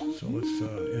Bennett. So let's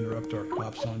interrupt our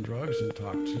cops on drugs and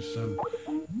talk to some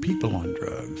people on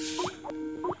drugs.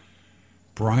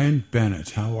 Brian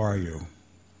Bennett, how are you?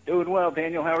 Doing well,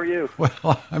 Daniel. How are you?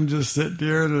 Well, I'm just sitting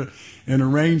here in a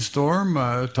rainstorm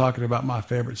talking about my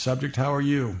favorite subject. How are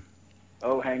you?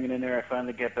 Oh, hanging in there. I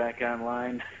finally get back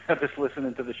online. I'm just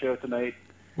listening to the show tonight.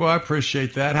 Well, I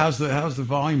appreciate that. How's the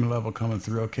volume level coming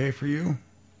through? Okay for you?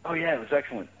 Oh, yeah, it was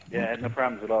excellent. Yeah, I had no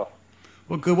problems at all.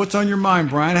 Well, good. What's on your mind,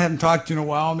 Brian? I haven't talked to you in a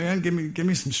while, man. Give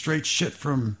me some straight shit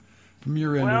from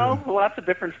your end. Well, lots of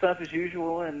different stuff as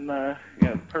usual, and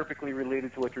perfectly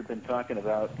related to what you've been talking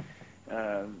about.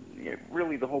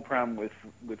 Really, the whole problem with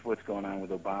what's going on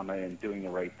with Obama and doing the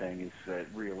right thing is that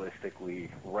realistically,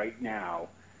 right now,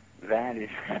 that is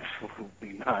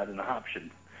absolutely not an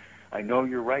option. I know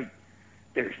you're right.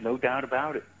 There's no doubt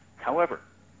about it. However,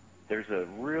 there's a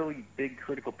really big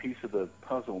critical piece of the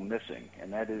puzzle missing,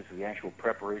 and that is the actual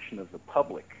preparation of the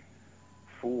public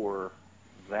for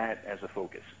that as a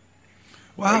focus.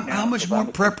 Well, Right now, how much more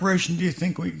Obama- preparation do you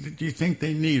think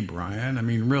they need, Brian? I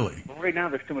mean, really? Well, right now,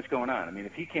 there's too much going on. I mean,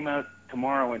 if he came out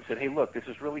tomorrow and said, "Hey, look, this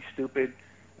is really stupid.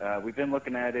 We've been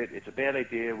looking at it. It's a bad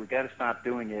idea. We've got to stop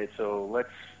doing it. So let's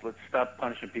stop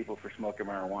punishing people for smoking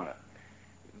marijuana."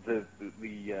 The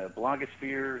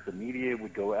blogosphere, the media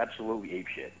would go absolutely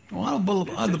apeshit. Well, I don't believe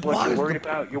This the is what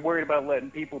blog. you're worried about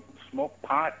letting people smoke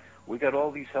pot. We got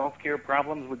all these healthcare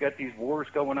problems. We got these wars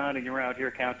going on, and you're out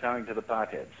here kowtowing to the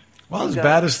potheads. Well, as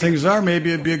bad as things are,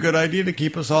 maybe it'd be a good idea to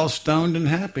keep us all stoned and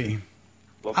happy.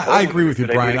 Well, I agree with you,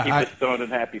 good idea Brian. to keep us stoned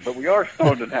and happy, but we are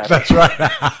stoned and happy. That's right.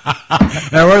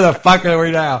 Now where the fuck are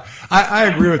we now? I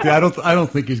agree with you. I don't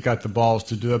think he's got the balls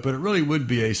to do it, but it really would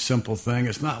be a simple thing.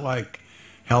 It's not like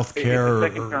health care.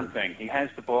 It's a second-term thing. He has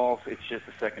the balls. It's just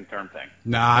a second-term thing.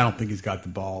 No, I don't think he's got the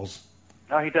balls.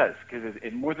 No, he does, because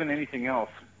more than anything else,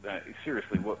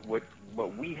 seriously,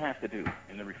 what we have to do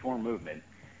in the reform movement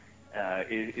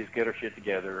is get our shit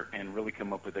together and really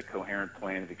come up with a coherent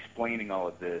plan of explaining all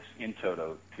of this in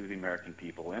toto to the American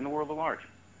people and the world at large.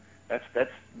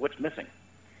 That's what's missing.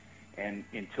 And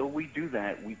until we do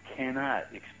that, we cannot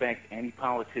expect any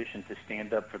politician to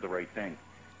stand up for the right thing.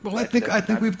 Well, I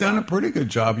think we've done a pretty good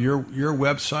job. Your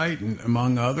website, and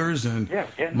among others, and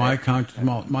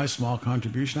my small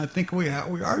contribution. I think we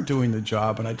are doing the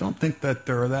job, and I don't think that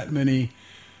there are that many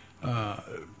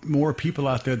more people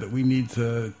out there that we need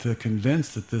to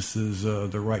convince that this is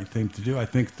the right thing to do. I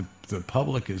think the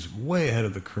public is way ahead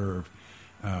of the curve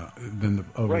than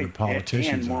the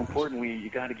politicians. And more importantly,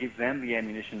 you got to give them the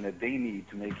ammunition that they need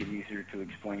to make it easier to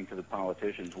explain to the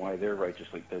politicians why they're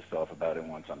righteously pissed off about it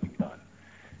and want something done.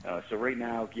 So right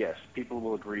now, yes, people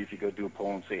will agree if you go do a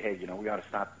poll and say, hey, we ought to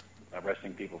stop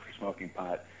arresting people for smoking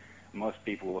pot. Most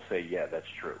people will say, yeah, that's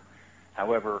true.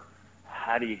 However,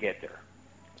 how do you get there?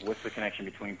 What's the connection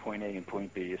between point A and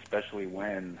point B, especially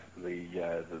when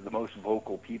the most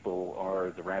vocal people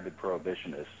are the rabid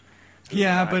prohibitionists?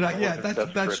 Yeah,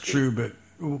 but that's true.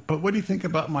 But what do you think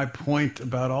about my point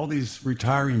about all these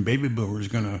retiring baby boomers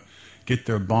going to get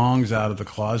their bongs out of the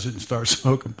closet and start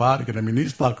smoking pot again? I mean,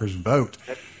 these fuckers vote.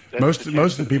 Most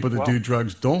of the people that do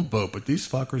drugs don't vote, but these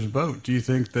fuckers vote. Do you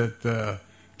think that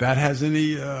that has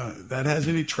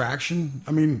any traction?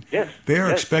 I mean, they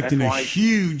are expecting a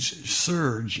huge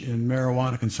surge in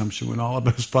marijuana consumption when all of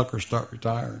those fuckers start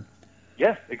retiring.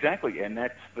 Yes, exactly, and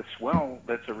that's the swell.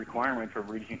 That's a requirement for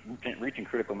reaching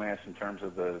critical mass in terms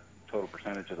of the total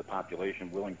percentage of the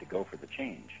population willing to go for the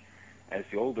change. As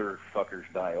the older fuckers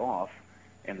die off,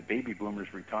 and the baby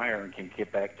boomers retire and can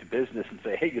get back to business and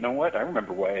say, hey, you know what? I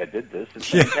remember why I did this.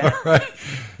 Right.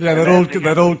 Yeah,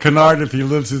 that old canard, if he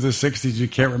lives through the 60s, you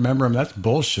can't remember him. That's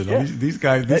bullshit. Yeah.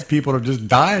 These people are just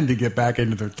dying to get back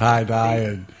into their tie-dye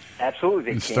and absolutely.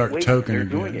 They and can't start wait. toking They're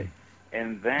again. doing it.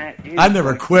 And that is... I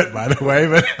never quit, by the way.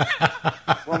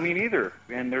 But well, me neither.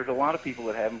 And there's a lot of people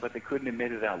that haven't, but they couldn't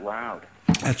admit it out loud.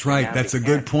 That's right. That's a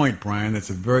good point, Brian. That's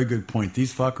a very good point.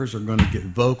 These fuckers are going to get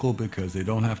vocal because they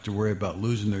don't have to worry about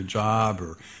losing their job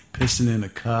or pissing in a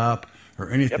cup or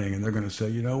anything. Yep. And they're going to say,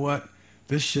 you know what?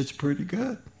 This shit's pretty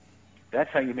good. That's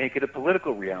how you make it a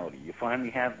political reality. You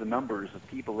finally have the numbers of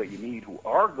people that you need who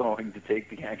are going to take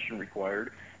the action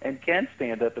required and can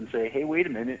stand up and say, hey, wait a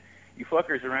minute. You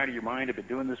fuckers are out of your mind. I've been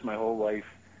doing this my whole life.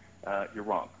 You're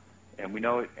wrong. And we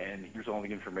know it, and here's all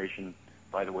the information.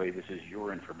 By the way, this is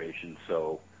your information,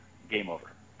 so game over.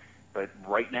 But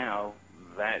right now,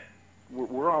 that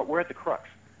we're at the crux.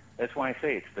 That's why I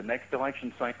say it's the next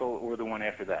election cycle or the one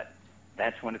after that.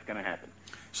 That's when it's going to happen.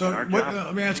 So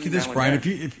let me ask you this, Brian.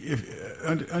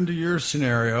 If under your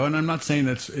scenario, and I'm not saying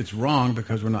that it's wrong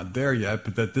because we're not there yet,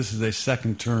 but that this is a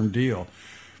second-term deal.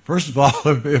 First of all,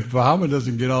 if Obama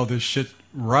doesn't get all this shit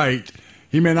right,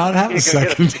 he may not have a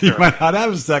second. He might not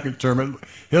have a second term.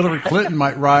 Hillary Clinton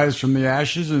might rise from the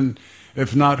ashes, and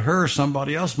if not her,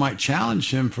 somebody else might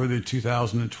challenge him for the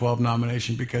 2012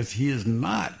 nomination because he is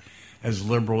not as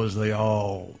liberal as they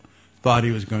all thought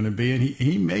he was going to be, and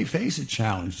he may face a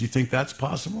challenge. Do you think that's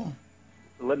possible?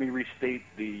 Let me restate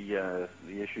the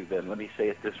issue then. Let me say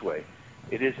it this way.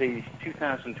 It is a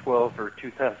 2012 or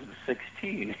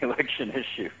 2016 election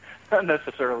issue, not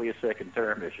necessarily a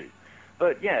second-term issue.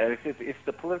 But, yeah, if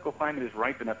the political climate is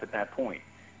ripe enough at that point,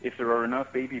 if there are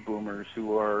enough baby boomers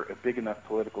who are a big enough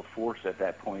political force at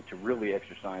that point to really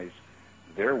exercise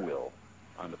their will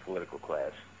on the political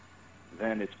class,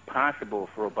 then it's possible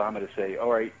for Obama to say,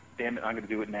 all right, damn it, I'm going to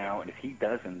do it now. And if he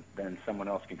doesn't, then someone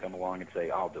else can come along and say,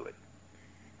 I'll do it.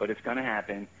 But it's going to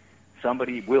happen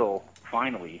somebody will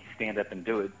finally stand up and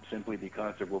do it, simply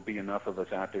because there will be enough of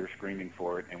us out there screaming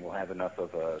for it, and we'll have enough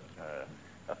of a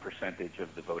percentage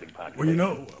of the voting population. Well, you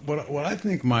know what I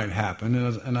think might happen,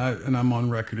 and I'm on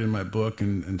record in my book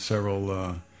and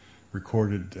several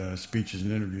recorded speeches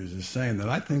and interviews as saying that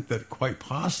I think that quite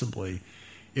possibly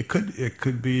it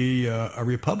could be a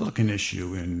Republican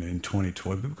issue in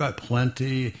 2012. We've got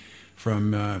plenty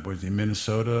from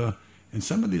Minnesota, and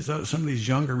some of these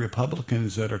younger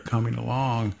Republicans that are coming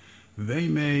along. They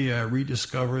may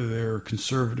rediscover their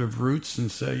conservative roots and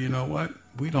say, you know what,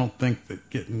 we don't think that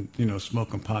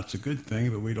smoking pot's a good thing,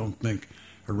 but we don't think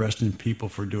arresting people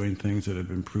for doing things that have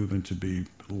been proven to be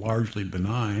largely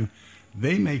benign.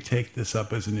 They may take this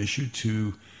up as an issue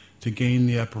to gain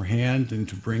the upper hand and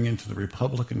to bring into the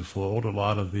Republican fold a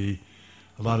lot of the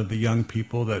young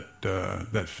people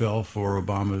that fell for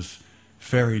Obama's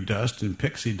fairy dust and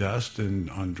pixie dust and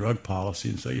on drug policy,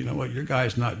 and say, you know what, your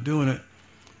guy's not doing it.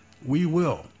 We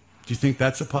will. Do you think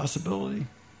that's a possibility?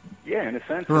 Yeah, in a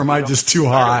sense. Or am I just too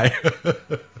high?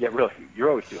 Yeah, really. You're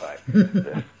always too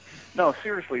high. No,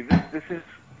 seriously, this is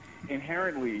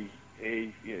inherently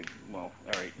a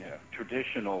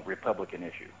traditional Republican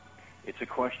issue. It's a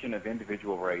question of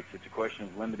individual rights. It's a question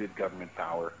of limited government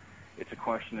power. It's a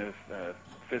question of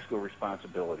fiscal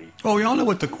responsibility. Well, we all know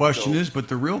what the question is, but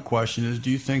the real question is, do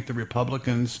you think the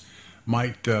Republicans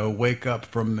might wake up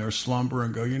from their slumber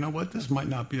and go, you know what, this might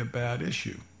not be a bad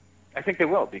issue? I think they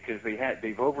will, because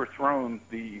they've overthrown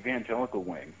the evangelical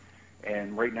wing,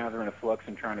 and right now they're in a flux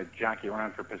and trying to jockey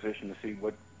around for position to see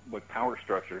what power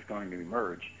structure is going to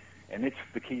emerge, and it's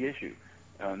the key issue,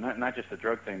 not just the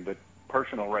drug thing, but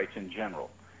personal rights in general.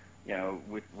 You know,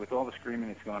 with all the screaming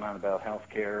that's going on about health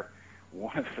care,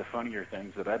 one of the funnier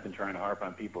things that I've been trying to harp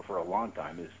on people for a long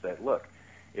time is that, look,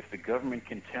 if the government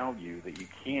can tell you that you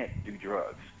can't do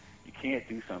drugs, you can't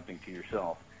do something to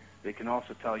yourself, they can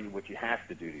also tell you what you have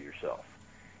to do to yourself.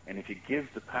 And if you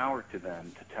give the power to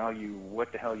them to tell you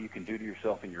what the hell you can do to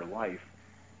yourself in your life,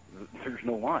 there's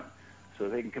no one. So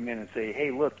they can come in and say,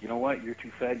 hey, look, you know what, you're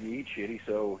too fat, you eat shitty,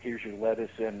 so here's your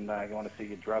lettuce, and I want to see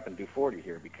you drop and do 40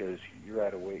 here because you're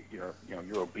out of weight, you're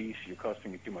obese, you're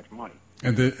costing me too much money.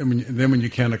 And then when you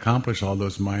can't accomplish all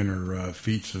those minor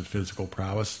feats of physical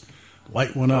prowess,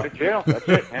 light one up. Go to jail. That's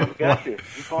it, man. We got you. You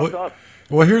fucked up.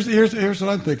 Well, here's what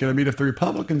I'm thinking. I mean, if the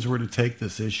Republicans were to take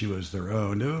this issue as their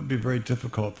own, it would be very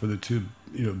difficult for the two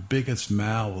biggest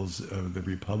mouths of the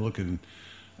Republican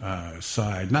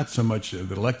side, not so much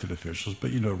the elected officials,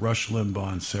 but Rush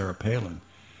Limbaugh and Sarah Palin.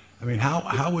 I mean,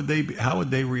 how would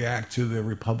they react to the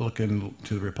Republican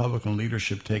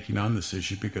leadership taking on this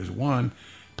issue? Because one,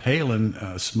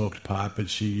 Palin smoked pot, but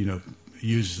she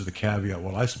uses the caveat,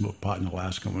 well, I smoked pot in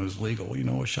Alaska when it was legal.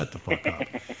 Well, shut the fuck up.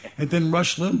 And then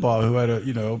Rush Limbaugh, who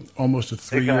had almost a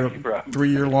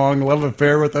three-year long love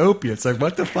affair with opiates. Like,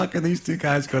 what the fuck are these two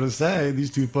guys going to say?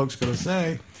 These two folks going to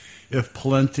say if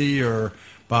Plenty or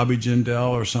Bobby Jindal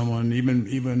or someone,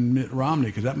 even Mitt Romney,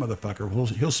 because that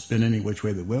motherfucker, he'll spin any which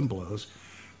way the wind blows.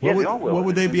 What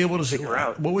would they be able to say?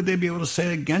 What would they be able to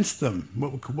say against them?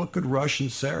 What could Rush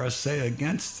and Sarah say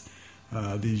against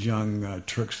these young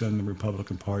Turks in the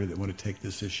Republican Party that want to take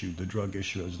this issue, the drug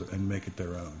issue, and make it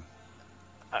their own?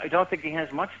 I don't think he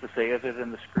has much to say other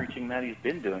than the screeching that he's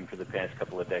been doing for the past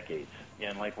couple of decades,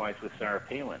 and likewise with Sarah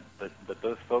Palin. But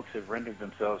those folks have rendered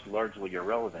themselves largely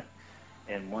irrelevant.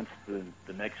 And once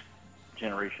the next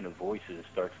generation of voices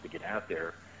starts to get out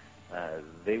there,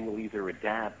 they will either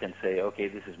adapt and say, okay,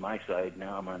 this is my side,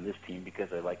 now I'm on this team because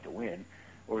I like to win,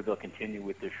 or they'll continue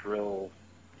with the shrill,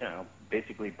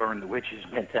 basically burn the witches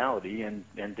mentality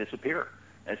and disappear,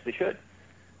 as they should.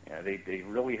 They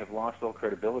really have lost all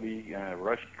credibility.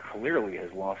 Rush clearly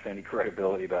has lost any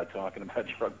credibility about talking about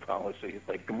drug policy. It's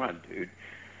like, come on, dude.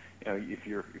 If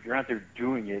you're out there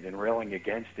doing it and railing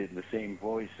against it in the same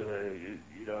voice,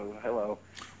 hello.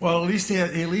 Well, at least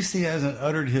he hasn't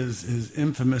uttered his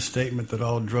infamous statement that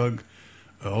all drug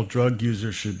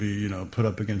users should be put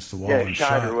up against the wall and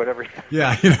shot or whatever.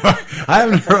 Yeah, I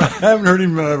haven't heard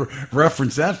him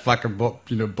reference that fucking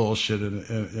bullshit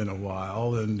in a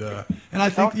while, and I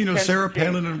think Sarah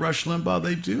Palin and Rush Limbaugh,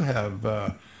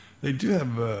 they do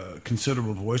have a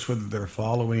considerable voice, whether their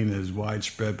following is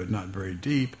widespread but not very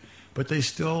deep. But they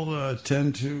still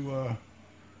tend to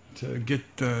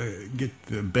get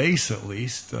the base at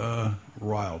least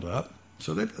riled up.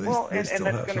 So they still and that's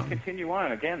have going to continue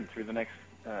on again through the next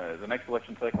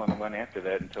election cycle and the one after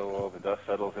that until all the dust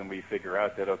settles and we figure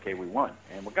out that okay, we won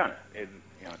and we're gonna.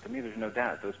 To me, there's no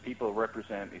doubt those people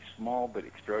represent a small but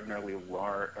extraordinarily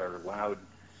loud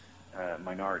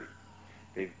minority.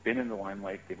 They've been in the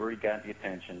limelight. They've already got the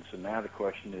attention. So now the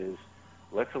question is,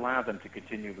 let's allow them to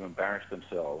continue to embarrass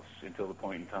themselves until the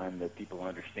point in time that people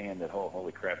understand that, oh,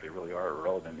 holy crap, they really are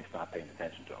irrelevant, and they stop paying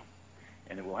attention to them.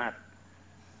 And it will happen.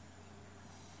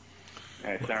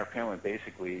 Sarah Palin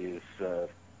basically is,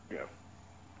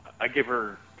 I give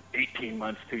her 18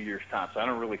 months, 2 years tops. I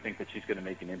don't really think that she's going to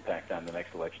make an impact on the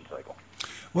next election cycle.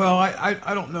 Well,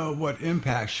 I don't know what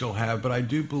impact she'll have, but I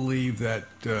do believe that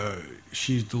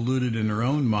she's deluded in her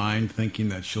own mind, thinking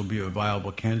that she'll be a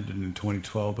viable candidate in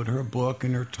 2012. But her book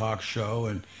and her talk show,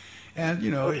 and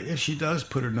if she does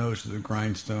put her nose to the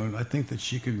grindstone, I think that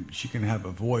she can have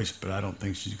a voice. But I don't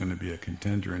think she's going to be a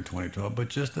contender in 2012. But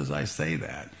just as I say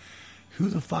that, who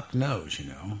the fuck knows?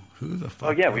 Who the fuck?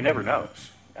 Oh yeah, we never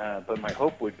knows? know. But my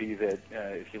hope would be that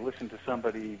if you listen to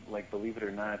somebody like, believe it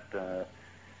or not.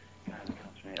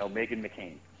 Meghan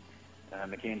McCain,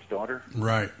 McCain's daughter.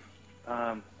 Right.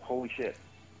 Holy shit.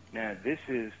 Now, this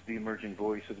is the emerging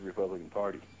voice of the Republican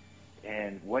Party.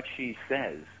 And what she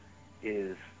says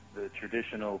is the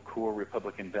traditional core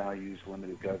Republican values,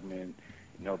 limited government,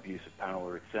 no abuse of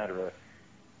power, etc.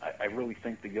 I really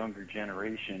think the younger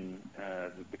generation,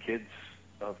 the kids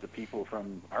of the people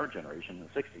from our generation,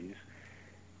 the 60s,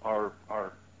 are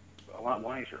a lot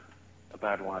wiser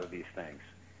about a lot of these things.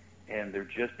 And they're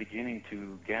just beginning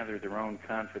to gather their own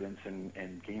confidence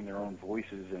and gain their own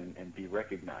voices and be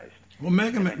recognized. Well,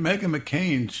 Meghan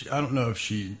McCain, I don't know if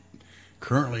she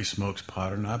currently smokes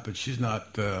pot or not, but she's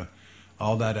not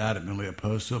all that adamantly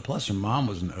opposed to it. Plus, her mom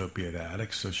was an opiate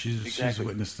addict, so she's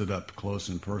witnessed it up close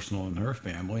and personal in her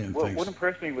family. And what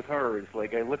impressed me with her is,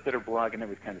 like, I looked at her blog, and it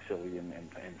was kind of silly and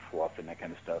fluff and that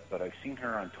kind of stuff, but I've seen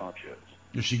her on talk shows.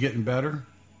 Is she getting better?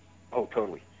 Oh,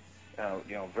 totally.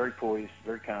 Very poised,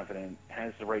 very confident,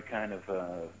 has the right kind of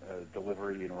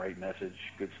delivery and right message,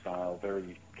 good style,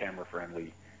 very camera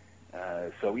friendly.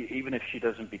 So even if she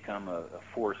doesn't become a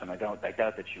force, and I doubt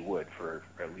that she would for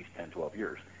at least 10, 12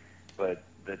 years, but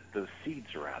that those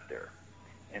seeds are out there,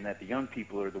 and that the young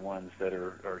people are the ones that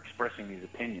are expressing these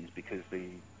opinions because they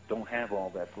don't have all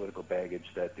that political baggage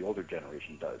that the older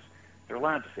generation does. They're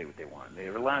allowed to say what they want.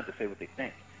 They're allowed to say what they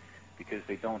think because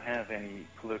they don't have any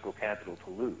political capital to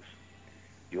lose.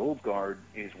 The old guard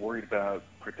is worried about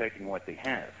protecting what they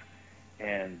have,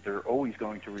 and they're always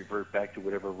going to revert back to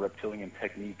whatever reptilian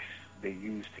techniques they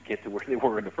used to get to where they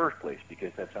were in the first place,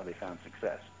 because that's how they found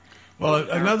success. Well,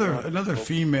 another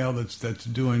female that's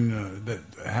doing that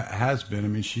has been. I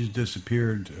mean, she's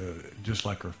disappeared just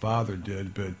like her father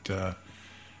did, but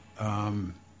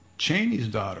Cheney's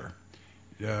daughter.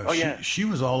 She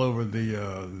was all over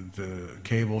the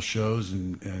cable shows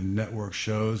and network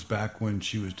shows back when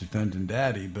she was defending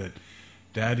Daddy, but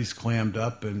Daddy's clammed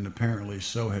up, and apparently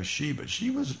so has she. But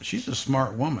she's a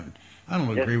smart woman. I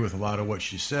don't agree with a lot of what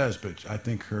she says, but I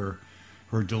think her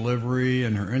delivery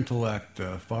and her intellect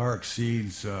far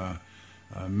exceeds Meghan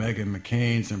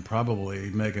McCain's and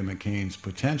probably Meghan McCain's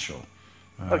potential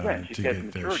to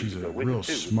get there. She's a real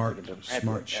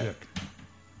smart chick.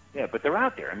 Yeah, but they're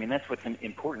out there. I mean, that's what's an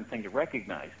important thing to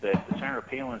recognize, that the Sarah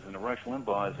Palins and the Rush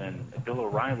Limbaughs and Bill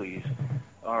O'Reillys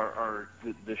are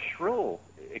the shrill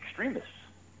extremists.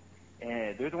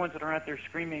 And they're the ones that are out there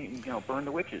screaming, burn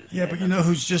the witches. Yeah, but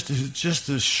who's just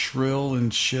as shrill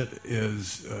and shit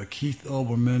is Keith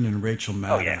Olbermann and Rachel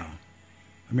Maddow. Oh, yeah.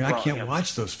 I mean, I can't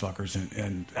watch those fuckers.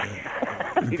 And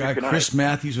the guy Chris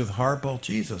Matthews with Harpo,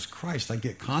 Jesus Christ, I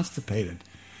get constipated.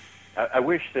 I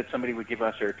wish that somebody would give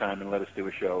us airtime and let us do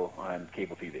a show on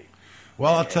cable TV.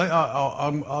 Well, I'll tell you,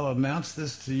 I'll announce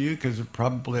this to you because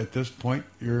probably at this point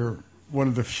you're one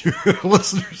of the few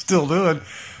listeners still doing.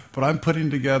 But I'm putting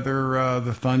together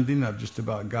the funding. I've just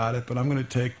about got it. But I'm going to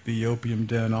take the Opium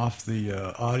Den off the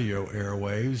audio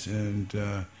airwaves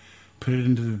and put it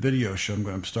into the video show.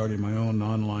 I'm starting my own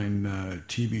online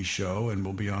TV show, and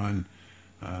we'll be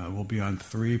on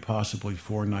 3, possibly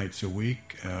 4 nights a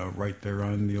week, right there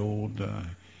on the old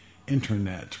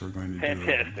internet. We're going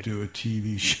to do a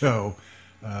TV show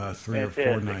 3 or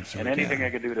 4 nights a week. And anything I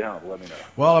can do to help, let me know.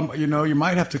 Well, you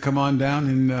might have to come on down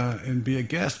and be a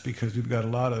guest, because we've got a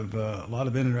lot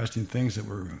of interesting things that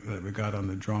we got on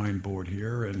the drawing board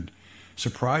here, and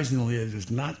surprisingly, it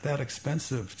is not that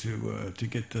expensive to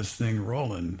get this thing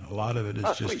rolling. A lot of it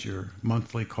is just your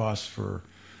monthly costs for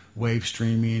wave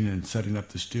streaming and setting up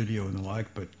the studio and the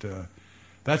like, but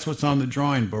that's what's on the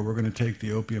drawing board. We're going to take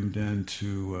the Opium Den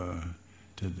to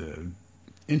the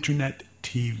internet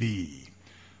TV.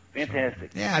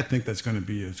 Fantastic. So, yeah, I think it's going to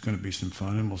be some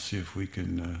fun, and we'll see if we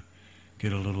can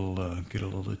get a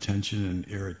little attention and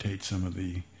irritate some of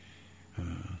the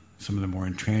more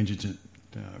intransigent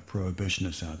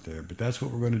prohibitionists out there. But that's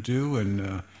what we're going to do,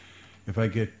 and if I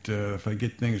get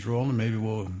things rolling, maybe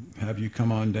we'll have you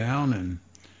come on down and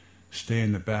stay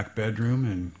in the back bedroom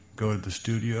and go to the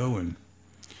studio and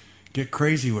get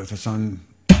crazy with us on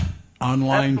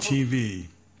online TV.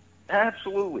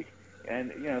 Absolutely.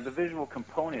 And, the visual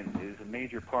component is a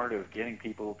major part of getting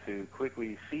people to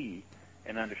quickly see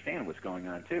and understand what's going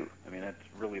on, too. I mean, that's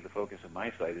really the focus of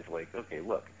my site is like, okay,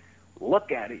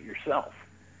 look at it yourself.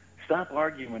 Stop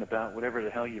arguing about whatever the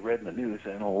hell you read in the news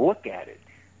and look at it.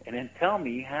 And then tell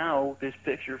me how this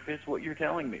picture fits what you're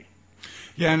telling me.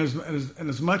 Yeah, and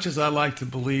as much as I like to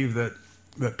believe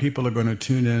that people are going to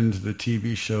tune into the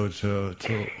TV show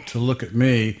to look at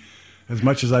me, as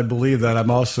much as I believe that,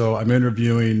 I'm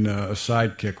interviewing a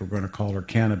sidekick. We're going to call her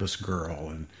Cannabis Girl,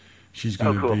 and she's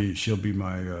going to she'll be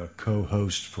my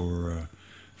co-host for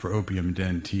Opium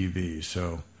Den TV.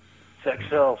 So, sex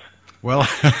sells. Well,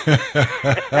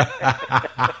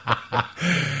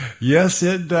 yes,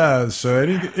 it does. So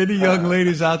any young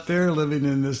ladies out there living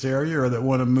in this area or that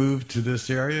want to move to this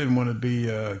area and want to be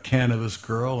a Cannabis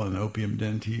Girl on Opium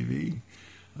Den TV,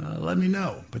 let me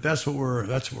know. But that's what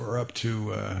we're up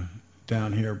to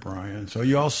down here, Brian. So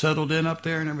you all settled in up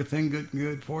there and everything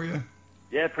good for you?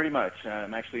 Yeah, pretty much.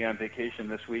 I'm actually on vacation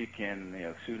this week, and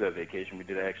pseudo vacation. We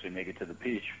did actually make it to the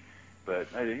beach, but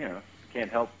I can't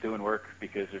help doing work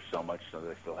because there's so much that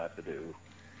I still have to do.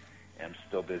 I'm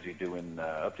still busy doing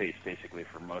updates basically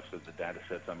for most of the data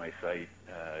sets on my site,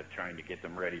 trying to get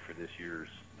them ready for this year's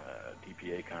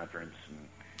DPA conference.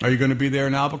 Are you going to be there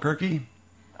in Albuquerque?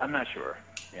 I'm not sure.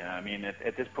 Yeah, I mean,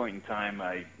 at this point in time,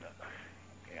 I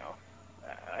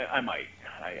might.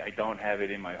 I don't have it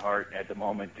in my heart at the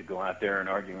moment to go out there and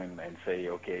argue and say,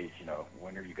 okay,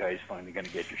 when are you guys finally going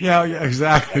to get your shit? Yeah,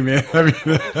 exactly, man. I mean,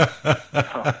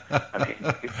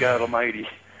 good God Almighty.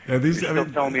 Yeah, you're still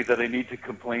telling me that I need to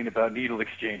complain about needle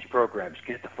exchange programs.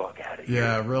 Get the fuck out of here.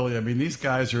 Yeah, really. I mean, these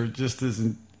guys are just as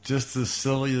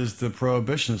silly as the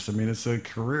prohibitionists. I mean, it's a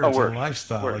career, it's a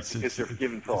lifestyle. It's they're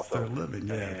giving false hope. It's their living,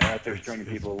 yeah. Out there stringing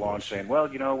people along saying, well,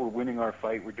 we're winning our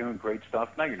fight, we're doing great stuff.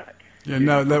 No, you're not. Yeah,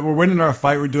 no, that we're winning our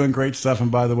fight, we're doing great stuff,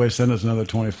 and by the way, send us another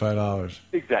 $25.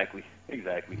 Exactly.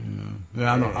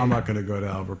 Yeah, I'm not going to go to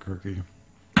Albuquerque.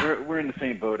 We're in the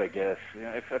same boat, I guess.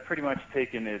 I've pretty much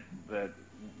taken it that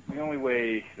the only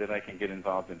way that I can get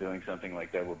involved in doing something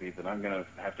like that will be that I'm going to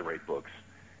have to write books,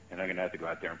 and I'm going to have to go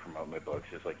out there and promote my books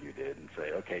just like you did and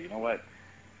say, okay, you know what?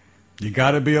 You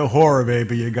got to be a whore,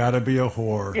 baby. You got to be a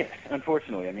whore. Yeah,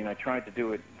 unfortunately. I mean, I tried to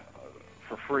do it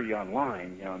for free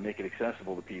online, and make it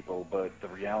accessible to people, but the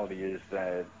reality is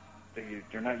that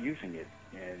they're not using it,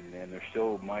 and they're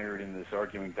still mired in this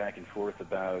arguing back and forth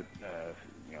about,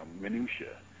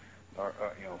 minutia, or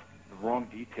the wrong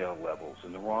detail levels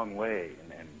in the wrong way,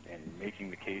 and making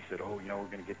the case that, we're going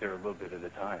to get there a little bit at a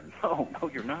time. No,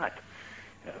 you're not.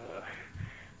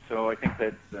 So I think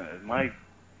that my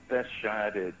best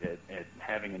shot at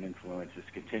having an influence is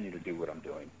to continue to do what I'm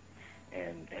doing,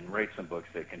 and write some books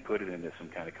that can put it into some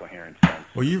kind of coherent sense.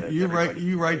 Well, you write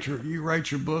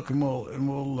your book, and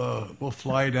we'll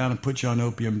fly you down and put you on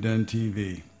Opium Den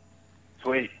TV.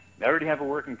 Sweet. I already have a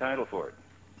working title for it.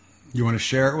 You want to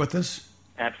share it with us?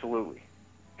 Absolutely.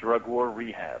 Drug War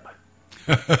Rehab.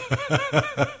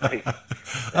 I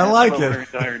like it. We're in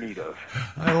dire need of.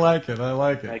 I like it.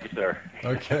 Thank you, sir.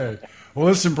 Okay. Well,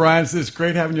 listen, Brian, it's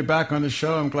great having you back on the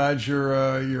show. I'm glad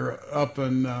you're up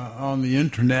and on the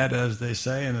internet, as they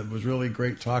say, and it was really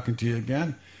great talking to you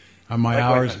again. My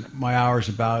hour's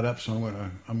about up,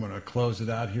 so I'm gonna close it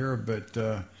out here. But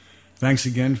thanks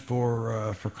again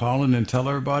for calling, and tell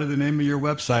everybody the name of your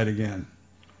website again.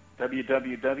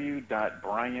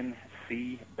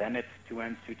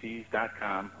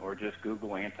 www.briancbennett.com, or just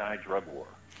Google anti-drug war.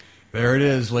 There it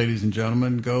is, ladies and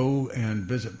gentlemen. Go and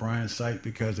visit Brian's site,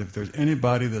 because if there's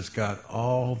anybody that's got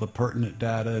all the pertinent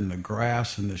data and the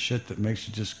graphs and the shit that makes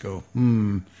you just go,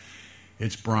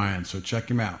 it's Brian. So check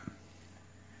him out.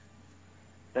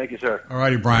 Thank you, sir. All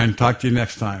righty, Brian. Talk to you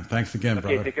next time. Thanks again,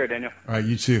 brother. Okay, take care, Daniel. All right,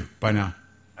 you too. Bye now.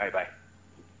 All right, bye.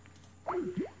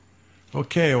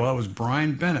 Okay, well, that was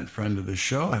Brian Bennett, friend of the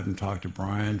show. I haven't talked to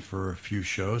Brian for a few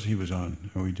shows. We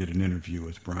did an interview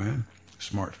with Brian,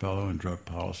 smart fellow in drug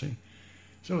policy.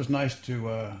 So it was nice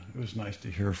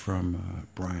to hear from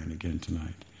Brian again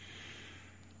tonight.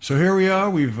 So here we are.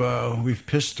 We've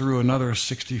pissed through another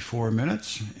 64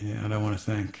 minutes, and I want to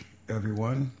thank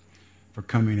everyone for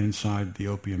coming inside the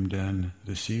Opium Den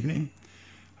this evening.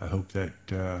 I hope that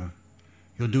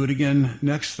you'll do it again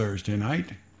next Thursday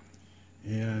night.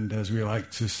 And as we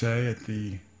like to say at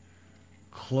the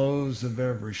close of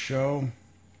every show,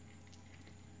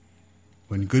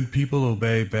 when good people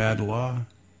obey bad law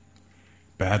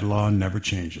never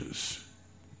changes.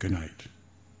 Good night.